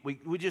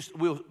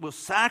we'll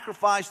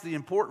sacrifice the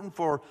important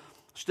for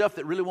stuff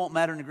that really won't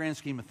matter in the grand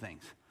scheme of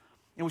things.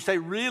 And we stay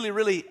really,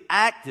 really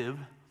active,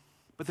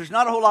 but there's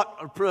not a whole lot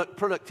of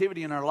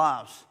productivity in our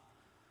lives.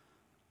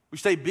 We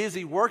stay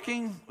busy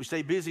working. We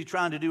stay busy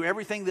trying to do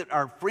everything that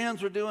our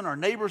friends are doing, our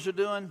neighbors are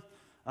doing.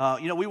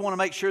 We want to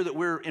make sure that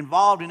we're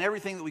involved in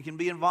everything that we can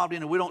be involved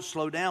in, and we don't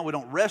slow down. We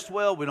don't rest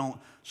well. We don't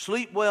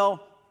sleep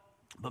well.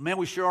 But, man,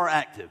 we sure are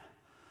active.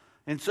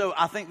 And so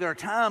I think there are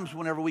times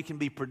whenever we can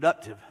be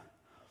productive.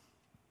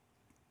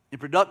 And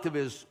productive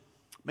is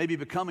maybe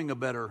becoming a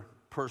better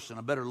person,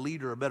 a better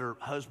leader, a better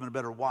husband, a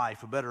better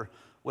wife, a better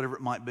whatever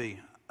it might be.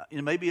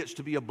 Maybe it's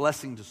to be a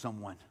blessing to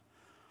someone.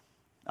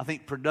 I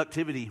think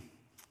productivity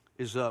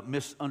is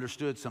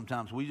misunderstood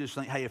sometimes. We just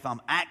think, hey, if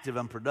I'm active,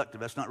 I'm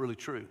productive. That's not really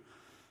true.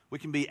 We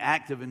can be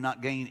active and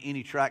not gain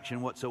any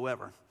traction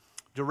whatsoever.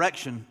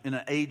 Direction in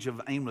an age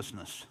of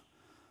aimlessness.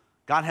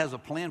 God has a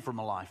plan for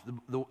my life.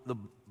 The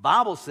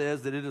Bible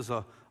says that it is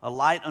a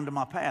light unto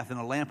my path and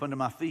a lamp unto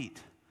my feet.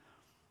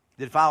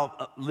 That if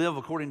I'll live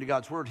according to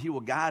God's word, He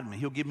will guide me.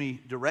 He'll give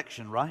me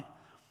direction, right?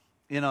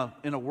 In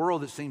a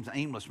world that seems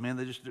aimless, man,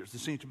 there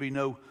seems to be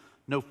no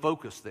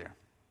focus there.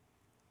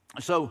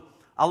 So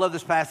I love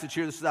this passage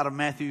here. This is out of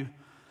Matthew.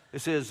 It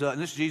says,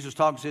 and this is Jesus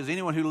talking, it says,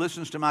 anyone who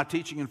listens to my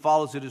teaching and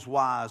follows it is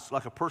wise,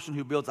 like a person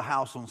who builds a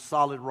house on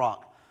solid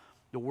rock,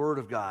 the Word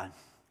of God,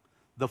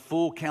 the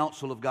full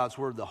counsel of God's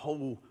Word, the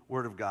whole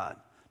Word of God.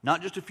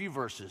 Not just a few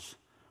verses,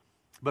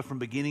 but from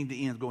beginning to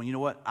end, going, you know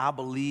what? I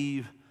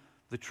believe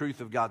the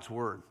truth of God's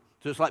Word.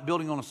 So it's like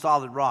building on a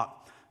solid rock.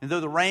 And though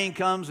the rain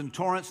comes and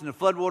torrents and the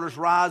floodwaters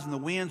rise and the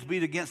winds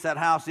beat against that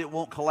house, it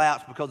won't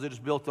collapse because it is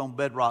built on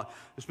bedrock.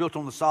 It's built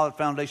on the solid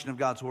foundation of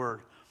God's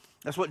Word.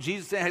 That's what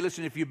Jesus said. Hey,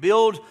 listen, if you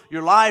build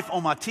your life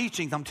on my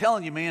teachings, I'm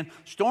telling you, man,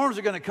 storms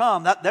are going to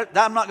come.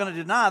 I'm not going to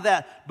deny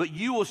that, but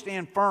you will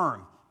stand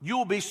firm. You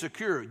will be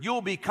secure.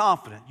 You'll be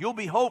confident. You'll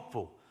be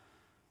hopeful.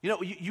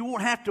 You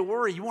won't have to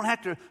worry. You won't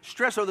have to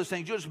stress over those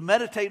things. You'll just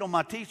meditate on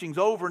my teachings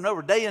over and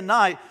over, day and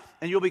night,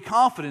 and you'll be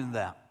confident in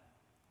that.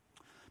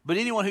 But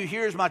anyone who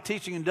hears my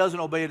teaching and doesn't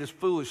obey it is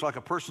foolish, like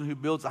a person who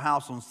builds a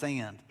house on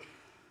sand.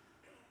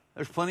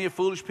 There's plenty of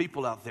foolish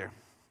people out there.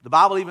 The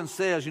Bible even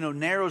says,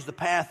 narrow is the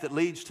path that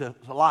leads to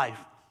life,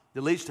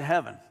 that leads to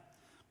heaven.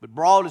 But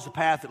broad is the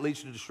path that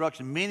leads to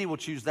destruction. Many will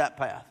choose that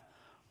path.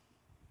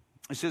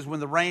 It says, when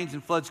the rains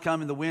and floods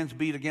come and the winds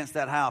beat against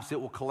that house, it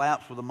will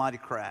collapse with a mighty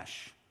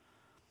crash.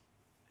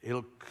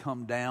 It'll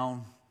come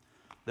down.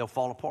 They'll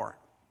fall apart.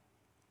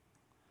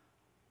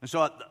 And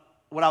so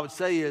what I would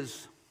say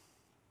is,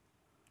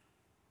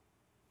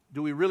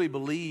 do we really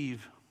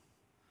believe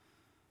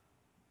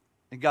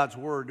in God's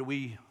Word? Do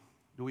we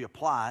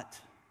apply it?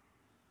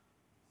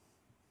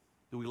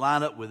 Do we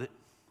line up with it?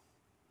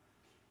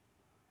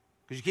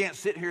 Because you can't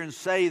sit here and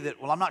say that,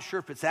 well, I'm not sure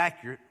if it's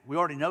accurate. We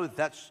already know that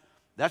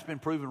that's been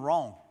proven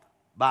wrong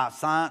by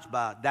science,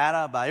 by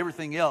data, by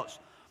everything else.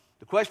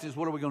 The question is,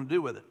 what are we going to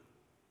do with it?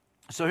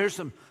 So here's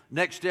some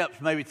next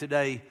steps maybe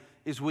today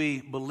is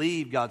we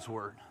believe God's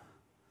word.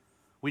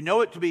 We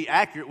know it to be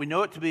accurate. We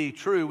know it to be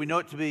true. We know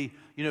it to be,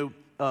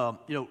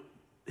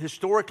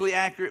 historically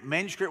accurate,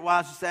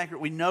 manuscript-wise it's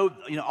accurate. We know,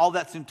 all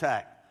that's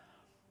intact.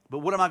 But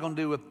what am I going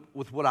to do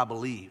with what I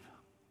believe?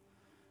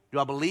 Do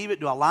I believe it?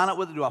 Do I line up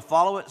with it? Do I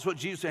follow it? That's what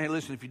Jesus said. Hey,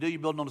 listen, if you do, you're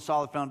building on a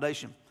solid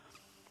foundation.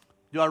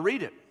 Do I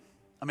read it?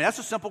 I mean, that's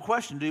a simple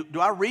question.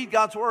 Do I read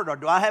God's word, or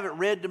do I have it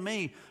read to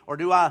me, or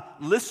do I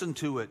listen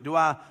to it? Do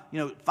I,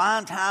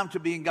 find time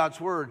to be in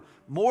God's word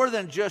more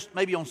than just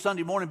maybe on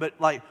Sunday morning, but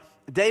like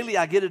daily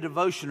I get a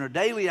devotion, or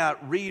daily I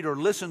read or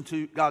listen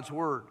to God's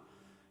word.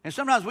 And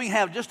sometimes we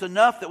have just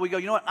enough that we go,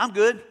 you know what, I'm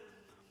good.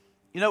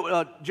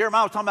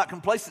 Jeremiah was talking about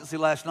complacency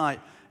last night.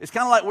 It's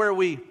kind of like where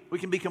we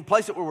can be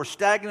complacent where we're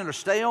stagnant or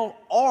stale,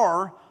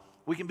 or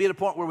we can be at a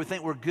point where we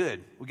think we're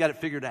good. We got it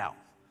figured out.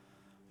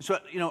 So,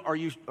 are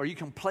you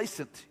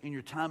complacent in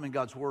your time in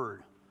God's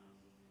word?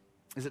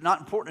 Is it not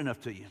important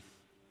enough to you?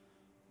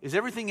 Is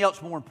everything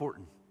else more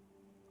important?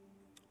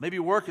 Maybe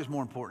work is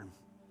more important.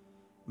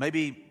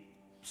 Maybe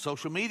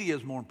social media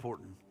is more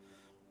important.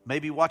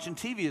 Maybe watching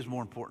TV is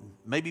more important.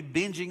 Maybe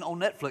binging on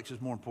Netflix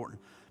is more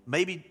important.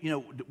 Maybe,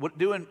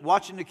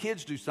 watching the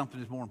kids do something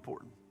is more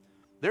important.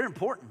 They're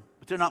important,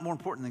 but they're not more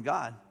important than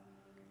God.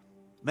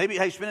 Maybe,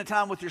 spending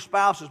time with your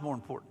spouse is more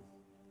important.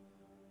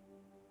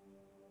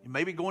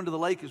 Maybe going to the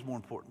lake is more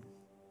important.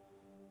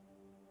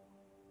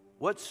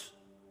 What's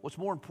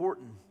more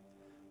important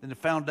than the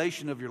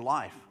foundation of your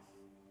life?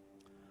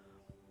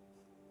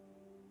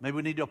 Maybe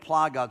we need to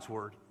apply God's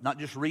word. Not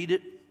just read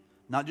it,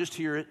 not just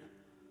hear it,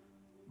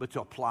 but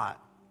to apply it.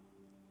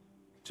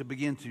 To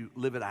begin to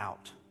live it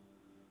out.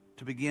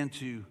 To begin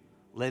to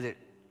let it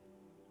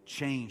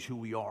change who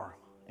we are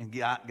and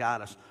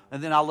guide us.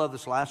 And then I love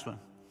this last one.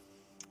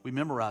 We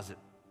memorize it.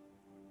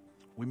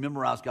 We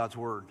memorize God's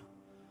word.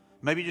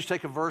 Maybe you just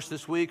take a verse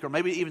this week, or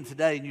maybe even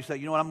today, and you say,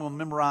 you know what, I'm going to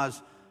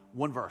memorize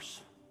one verse.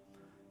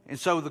 And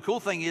so the cool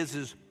thing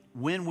is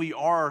when we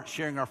are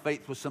sharing our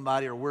faith with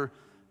somebody, or we're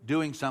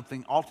doing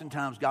something,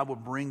 oftentimes God will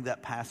bring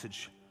that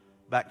passage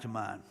back to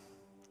mind.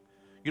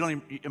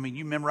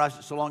 You memorized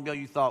it so long ago,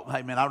 you thought,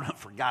 hey man, I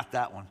forgot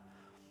that one.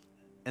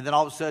 And then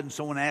all of a sudden,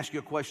 someone asks you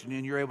a question,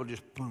 and you're able to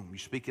just, boom, you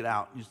speak it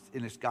out.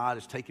 And it's God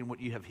is taking what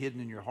you have hidden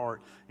in your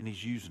heart, and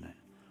he's using it.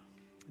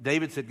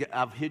 David said,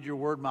 I've hid your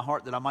word in my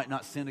heart that I might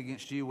not sin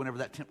against you. Whenever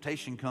that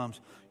temptation comes,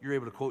 you're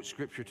able to quote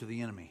scripture to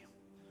the enemy.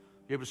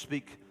 You're able to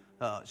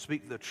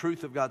speak the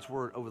truth of God's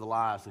word over the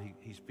lies that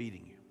he's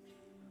feeding you.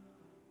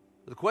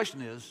 But the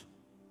question is,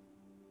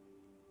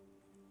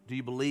 do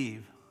you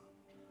believe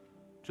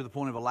to the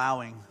point of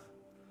allowing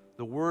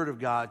the word of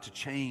God to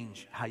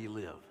change how you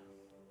live?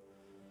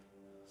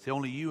 See,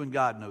 only you and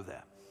God know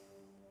that.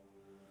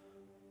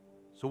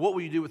 So what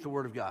will you do with the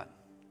word of God?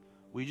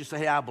 Will you just say,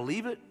 hey, I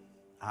believe it,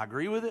 I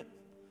agree with it,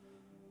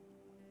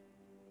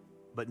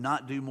 but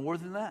not do more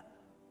than that?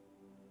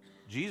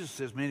 Jesus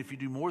says, man, if you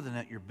do more than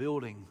that, you're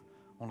building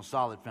on a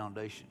solid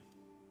foundation.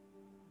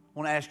 I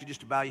want to ask you just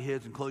to bow your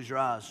heads and close your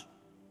eyes.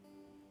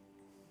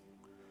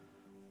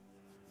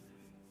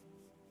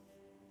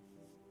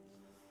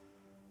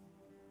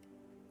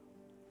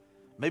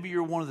 Maybe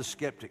you're one of the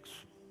skeptics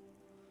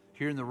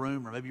here in the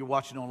room, or maybe you're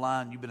watching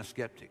online and you've been a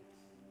skeptic.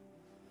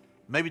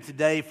 Maybe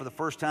today, for the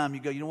first time, you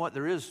go, you know what,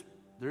 there is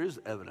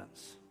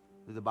evidence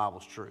that the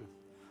Bible's true.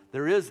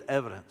 There is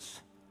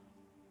evidence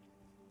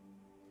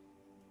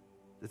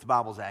that the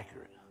Bible's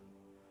accurate.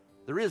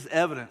 There is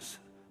evidence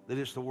that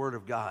it's the Word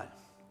of God.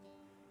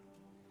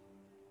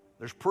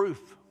 There's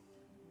proof.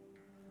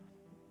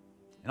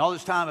 And all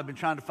this time I've been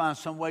trying to find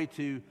some way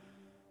to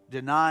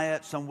deny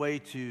it, some way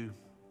to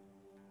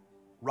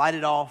write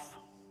it off.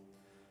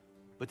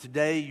 But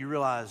today you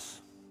realize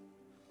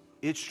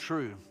it's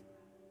true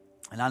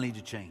and I need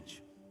to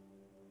change.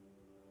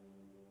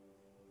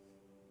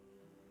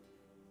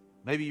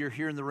 Maybe you're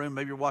here in the room,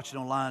 maybe you're watching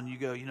online, and you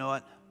go, you know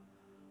what?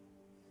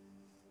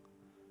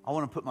 I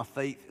want to put my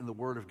faith in the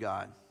Word of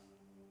God.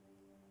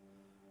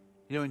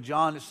 In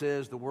John it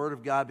says, the Word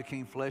of God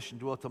became flesh and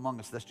dwelt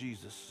among us. That's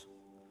Jesus.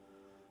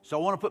 So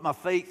I want to put my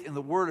faith in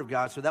the Word of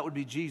God, so that would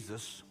be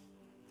Jesus,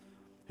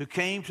 who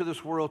came to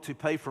this world to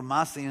pay for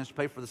my sins, to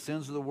pay for the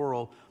sins of the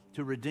world,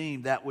 to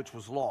redeem that which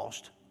was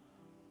lost,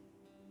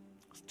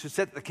 to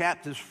set the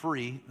captives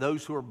free,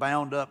 those who are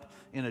bound up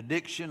in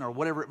addiction or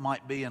whatever it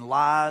might be, in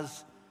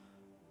lies.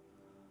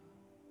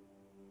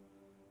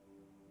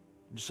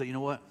 And just say, you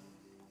know what?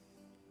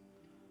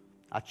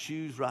 I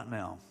choose right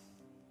now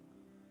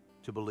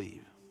to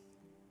believe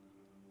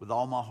with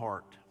all my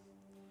heart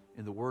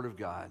in the Word of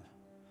God,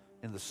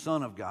 in the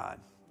Son of God,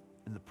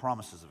 in the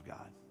promises of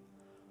God.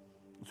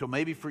 So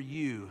maybe for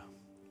you,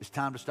 it's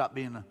time to stop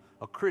being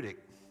a critic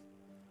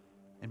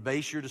and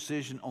base your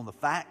decision on the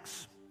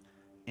facts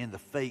and the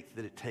faith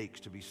that it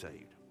takes to be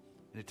saved.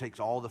 And it takes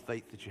all the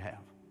faith that you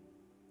have.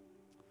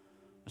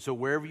 And so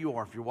wherever you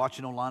are, if you're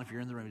watching online, if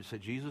you're in the room, you say,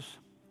 Jesus,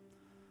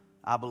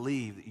 I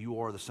believe that you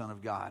are the Son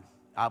of God.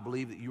 I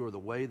believe that you are the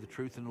way, the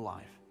truth, and the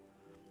life.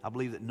 I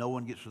believe that no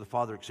one gets to the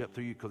Father except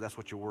through you, because that's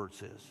what your word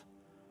says.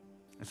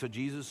 And so,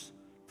 Jesus,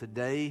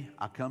 today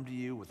I come to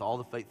you with all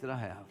the faith that I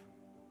have.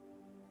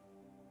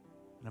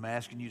 And I'm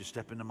asking you to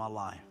step into my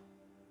life,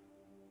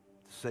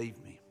 to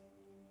save me,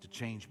 to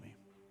change me.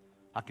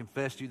 I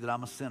confess to you that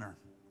I'm a sinner.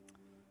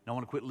 And I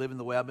want to quit living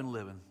the way I've been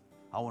living.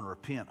 I want to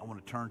repent. I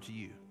want to turn to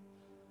you.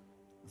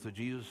 And so,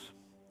 Jesus,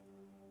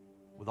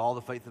 with all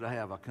the faith that I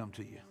have, I come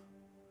to you.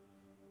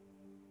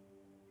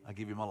 I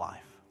give you my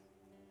life.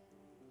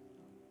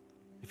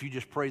 If you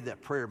just prayed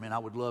that prayer, man, I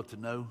would love to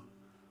know.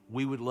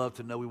 We would love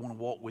to know. We want to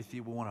walk with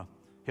you. We want to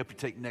help you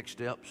take next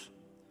steps.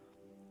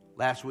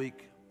 Last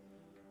week,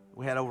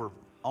 we had over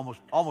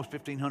almost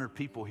 1,500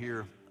 people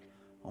here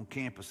on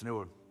campus, and there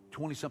were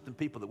 20-something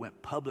people that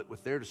went public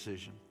with their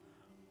decision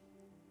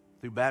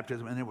through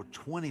baptism, and there were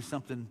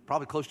 20-something,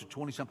 probably close to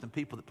 20-something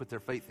people that put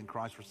their faith in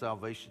Christ for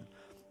salvation.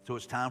 So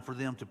it's time for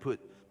them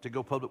to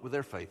go public with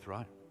their faith,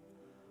 right?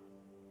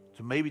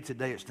 So maybe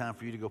today it's time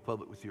for you to go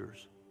public with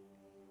yours.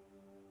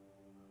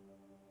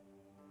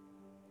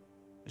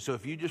 And so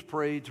if you just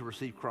prayed to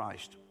receive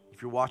Christ,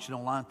 if you're watching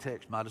online,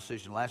 text my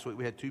decision. Last week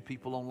we had 2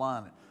 people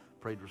online that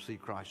prayed to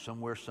receive Christ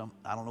somewhere.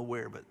 I don't know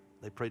where, but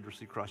they prayed to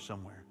receive Christ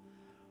somewhere.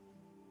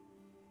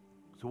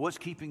 So what's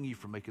keeping you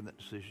from making that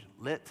decision?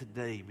 Let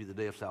today be the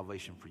day of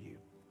salvation for you.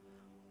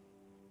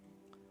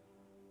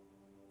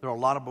 There are a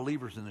lot of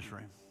believers in this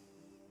room.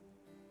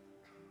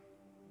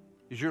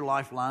 Is your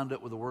life lined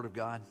up with the Word of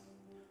God?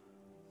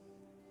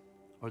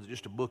 Or is it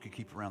just a book you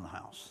keep around the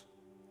house?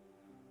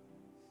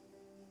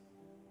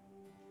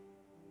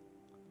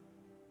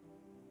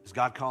 Is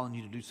God calling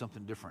you to do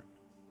something different?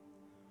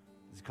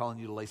 Is He calling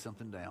you to lay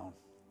something down?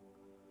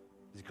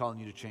 Is He calling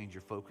you to change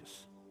your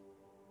focus?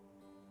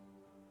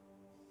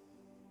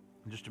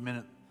 In just a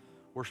minute,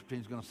 worship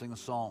team is going to sing a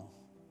song.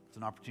 It's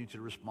an opportunity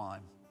to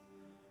respond.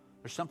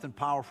 There's something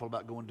powerful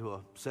about going to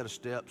a set of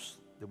steps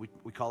that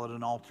we call it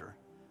an altar,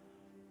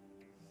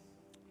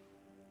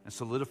 and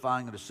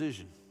solidifying a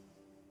decision,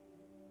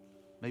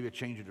 maybe a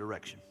change of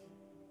direction.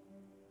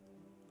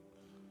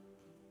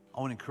 I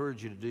want to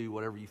encourage you to do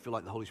whatever you feel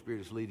like the Holy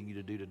Spirit is leading you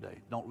to do today.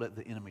 Don't let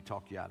the enemy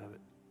talk you out of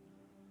it.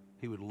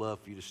 He would love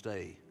for you to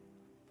stay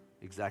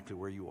exactly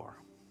where you are.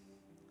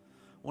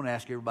 I want to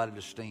ask everybody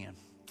to stand.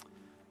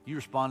 You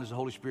respond as the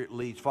Holy Spirit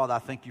leads. Father, I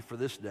thank you for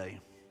this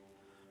day.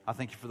 I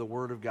thank you for the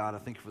Word of God. I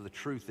thank you for the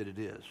truth that it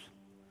is.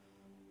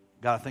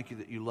 God, I thank you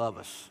that you love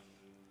us.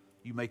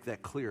 You make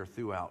that clear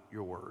throughout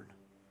your Word.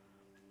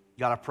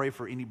 God, I pray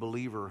for any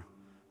believer,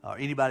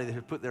 anybody that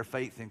has put their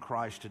faith in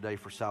Christ today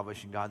for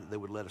salvation, God, that they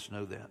would let us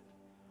know that.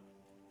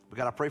 But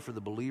God, I pray for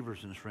the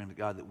believers in this room, that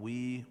God, that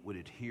we would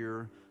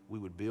adhere, we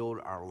would build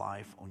our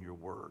life on your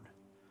Word.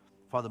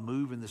 Father,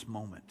 move in this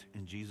moment.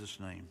 In Jesus'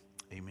 name,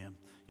 amen.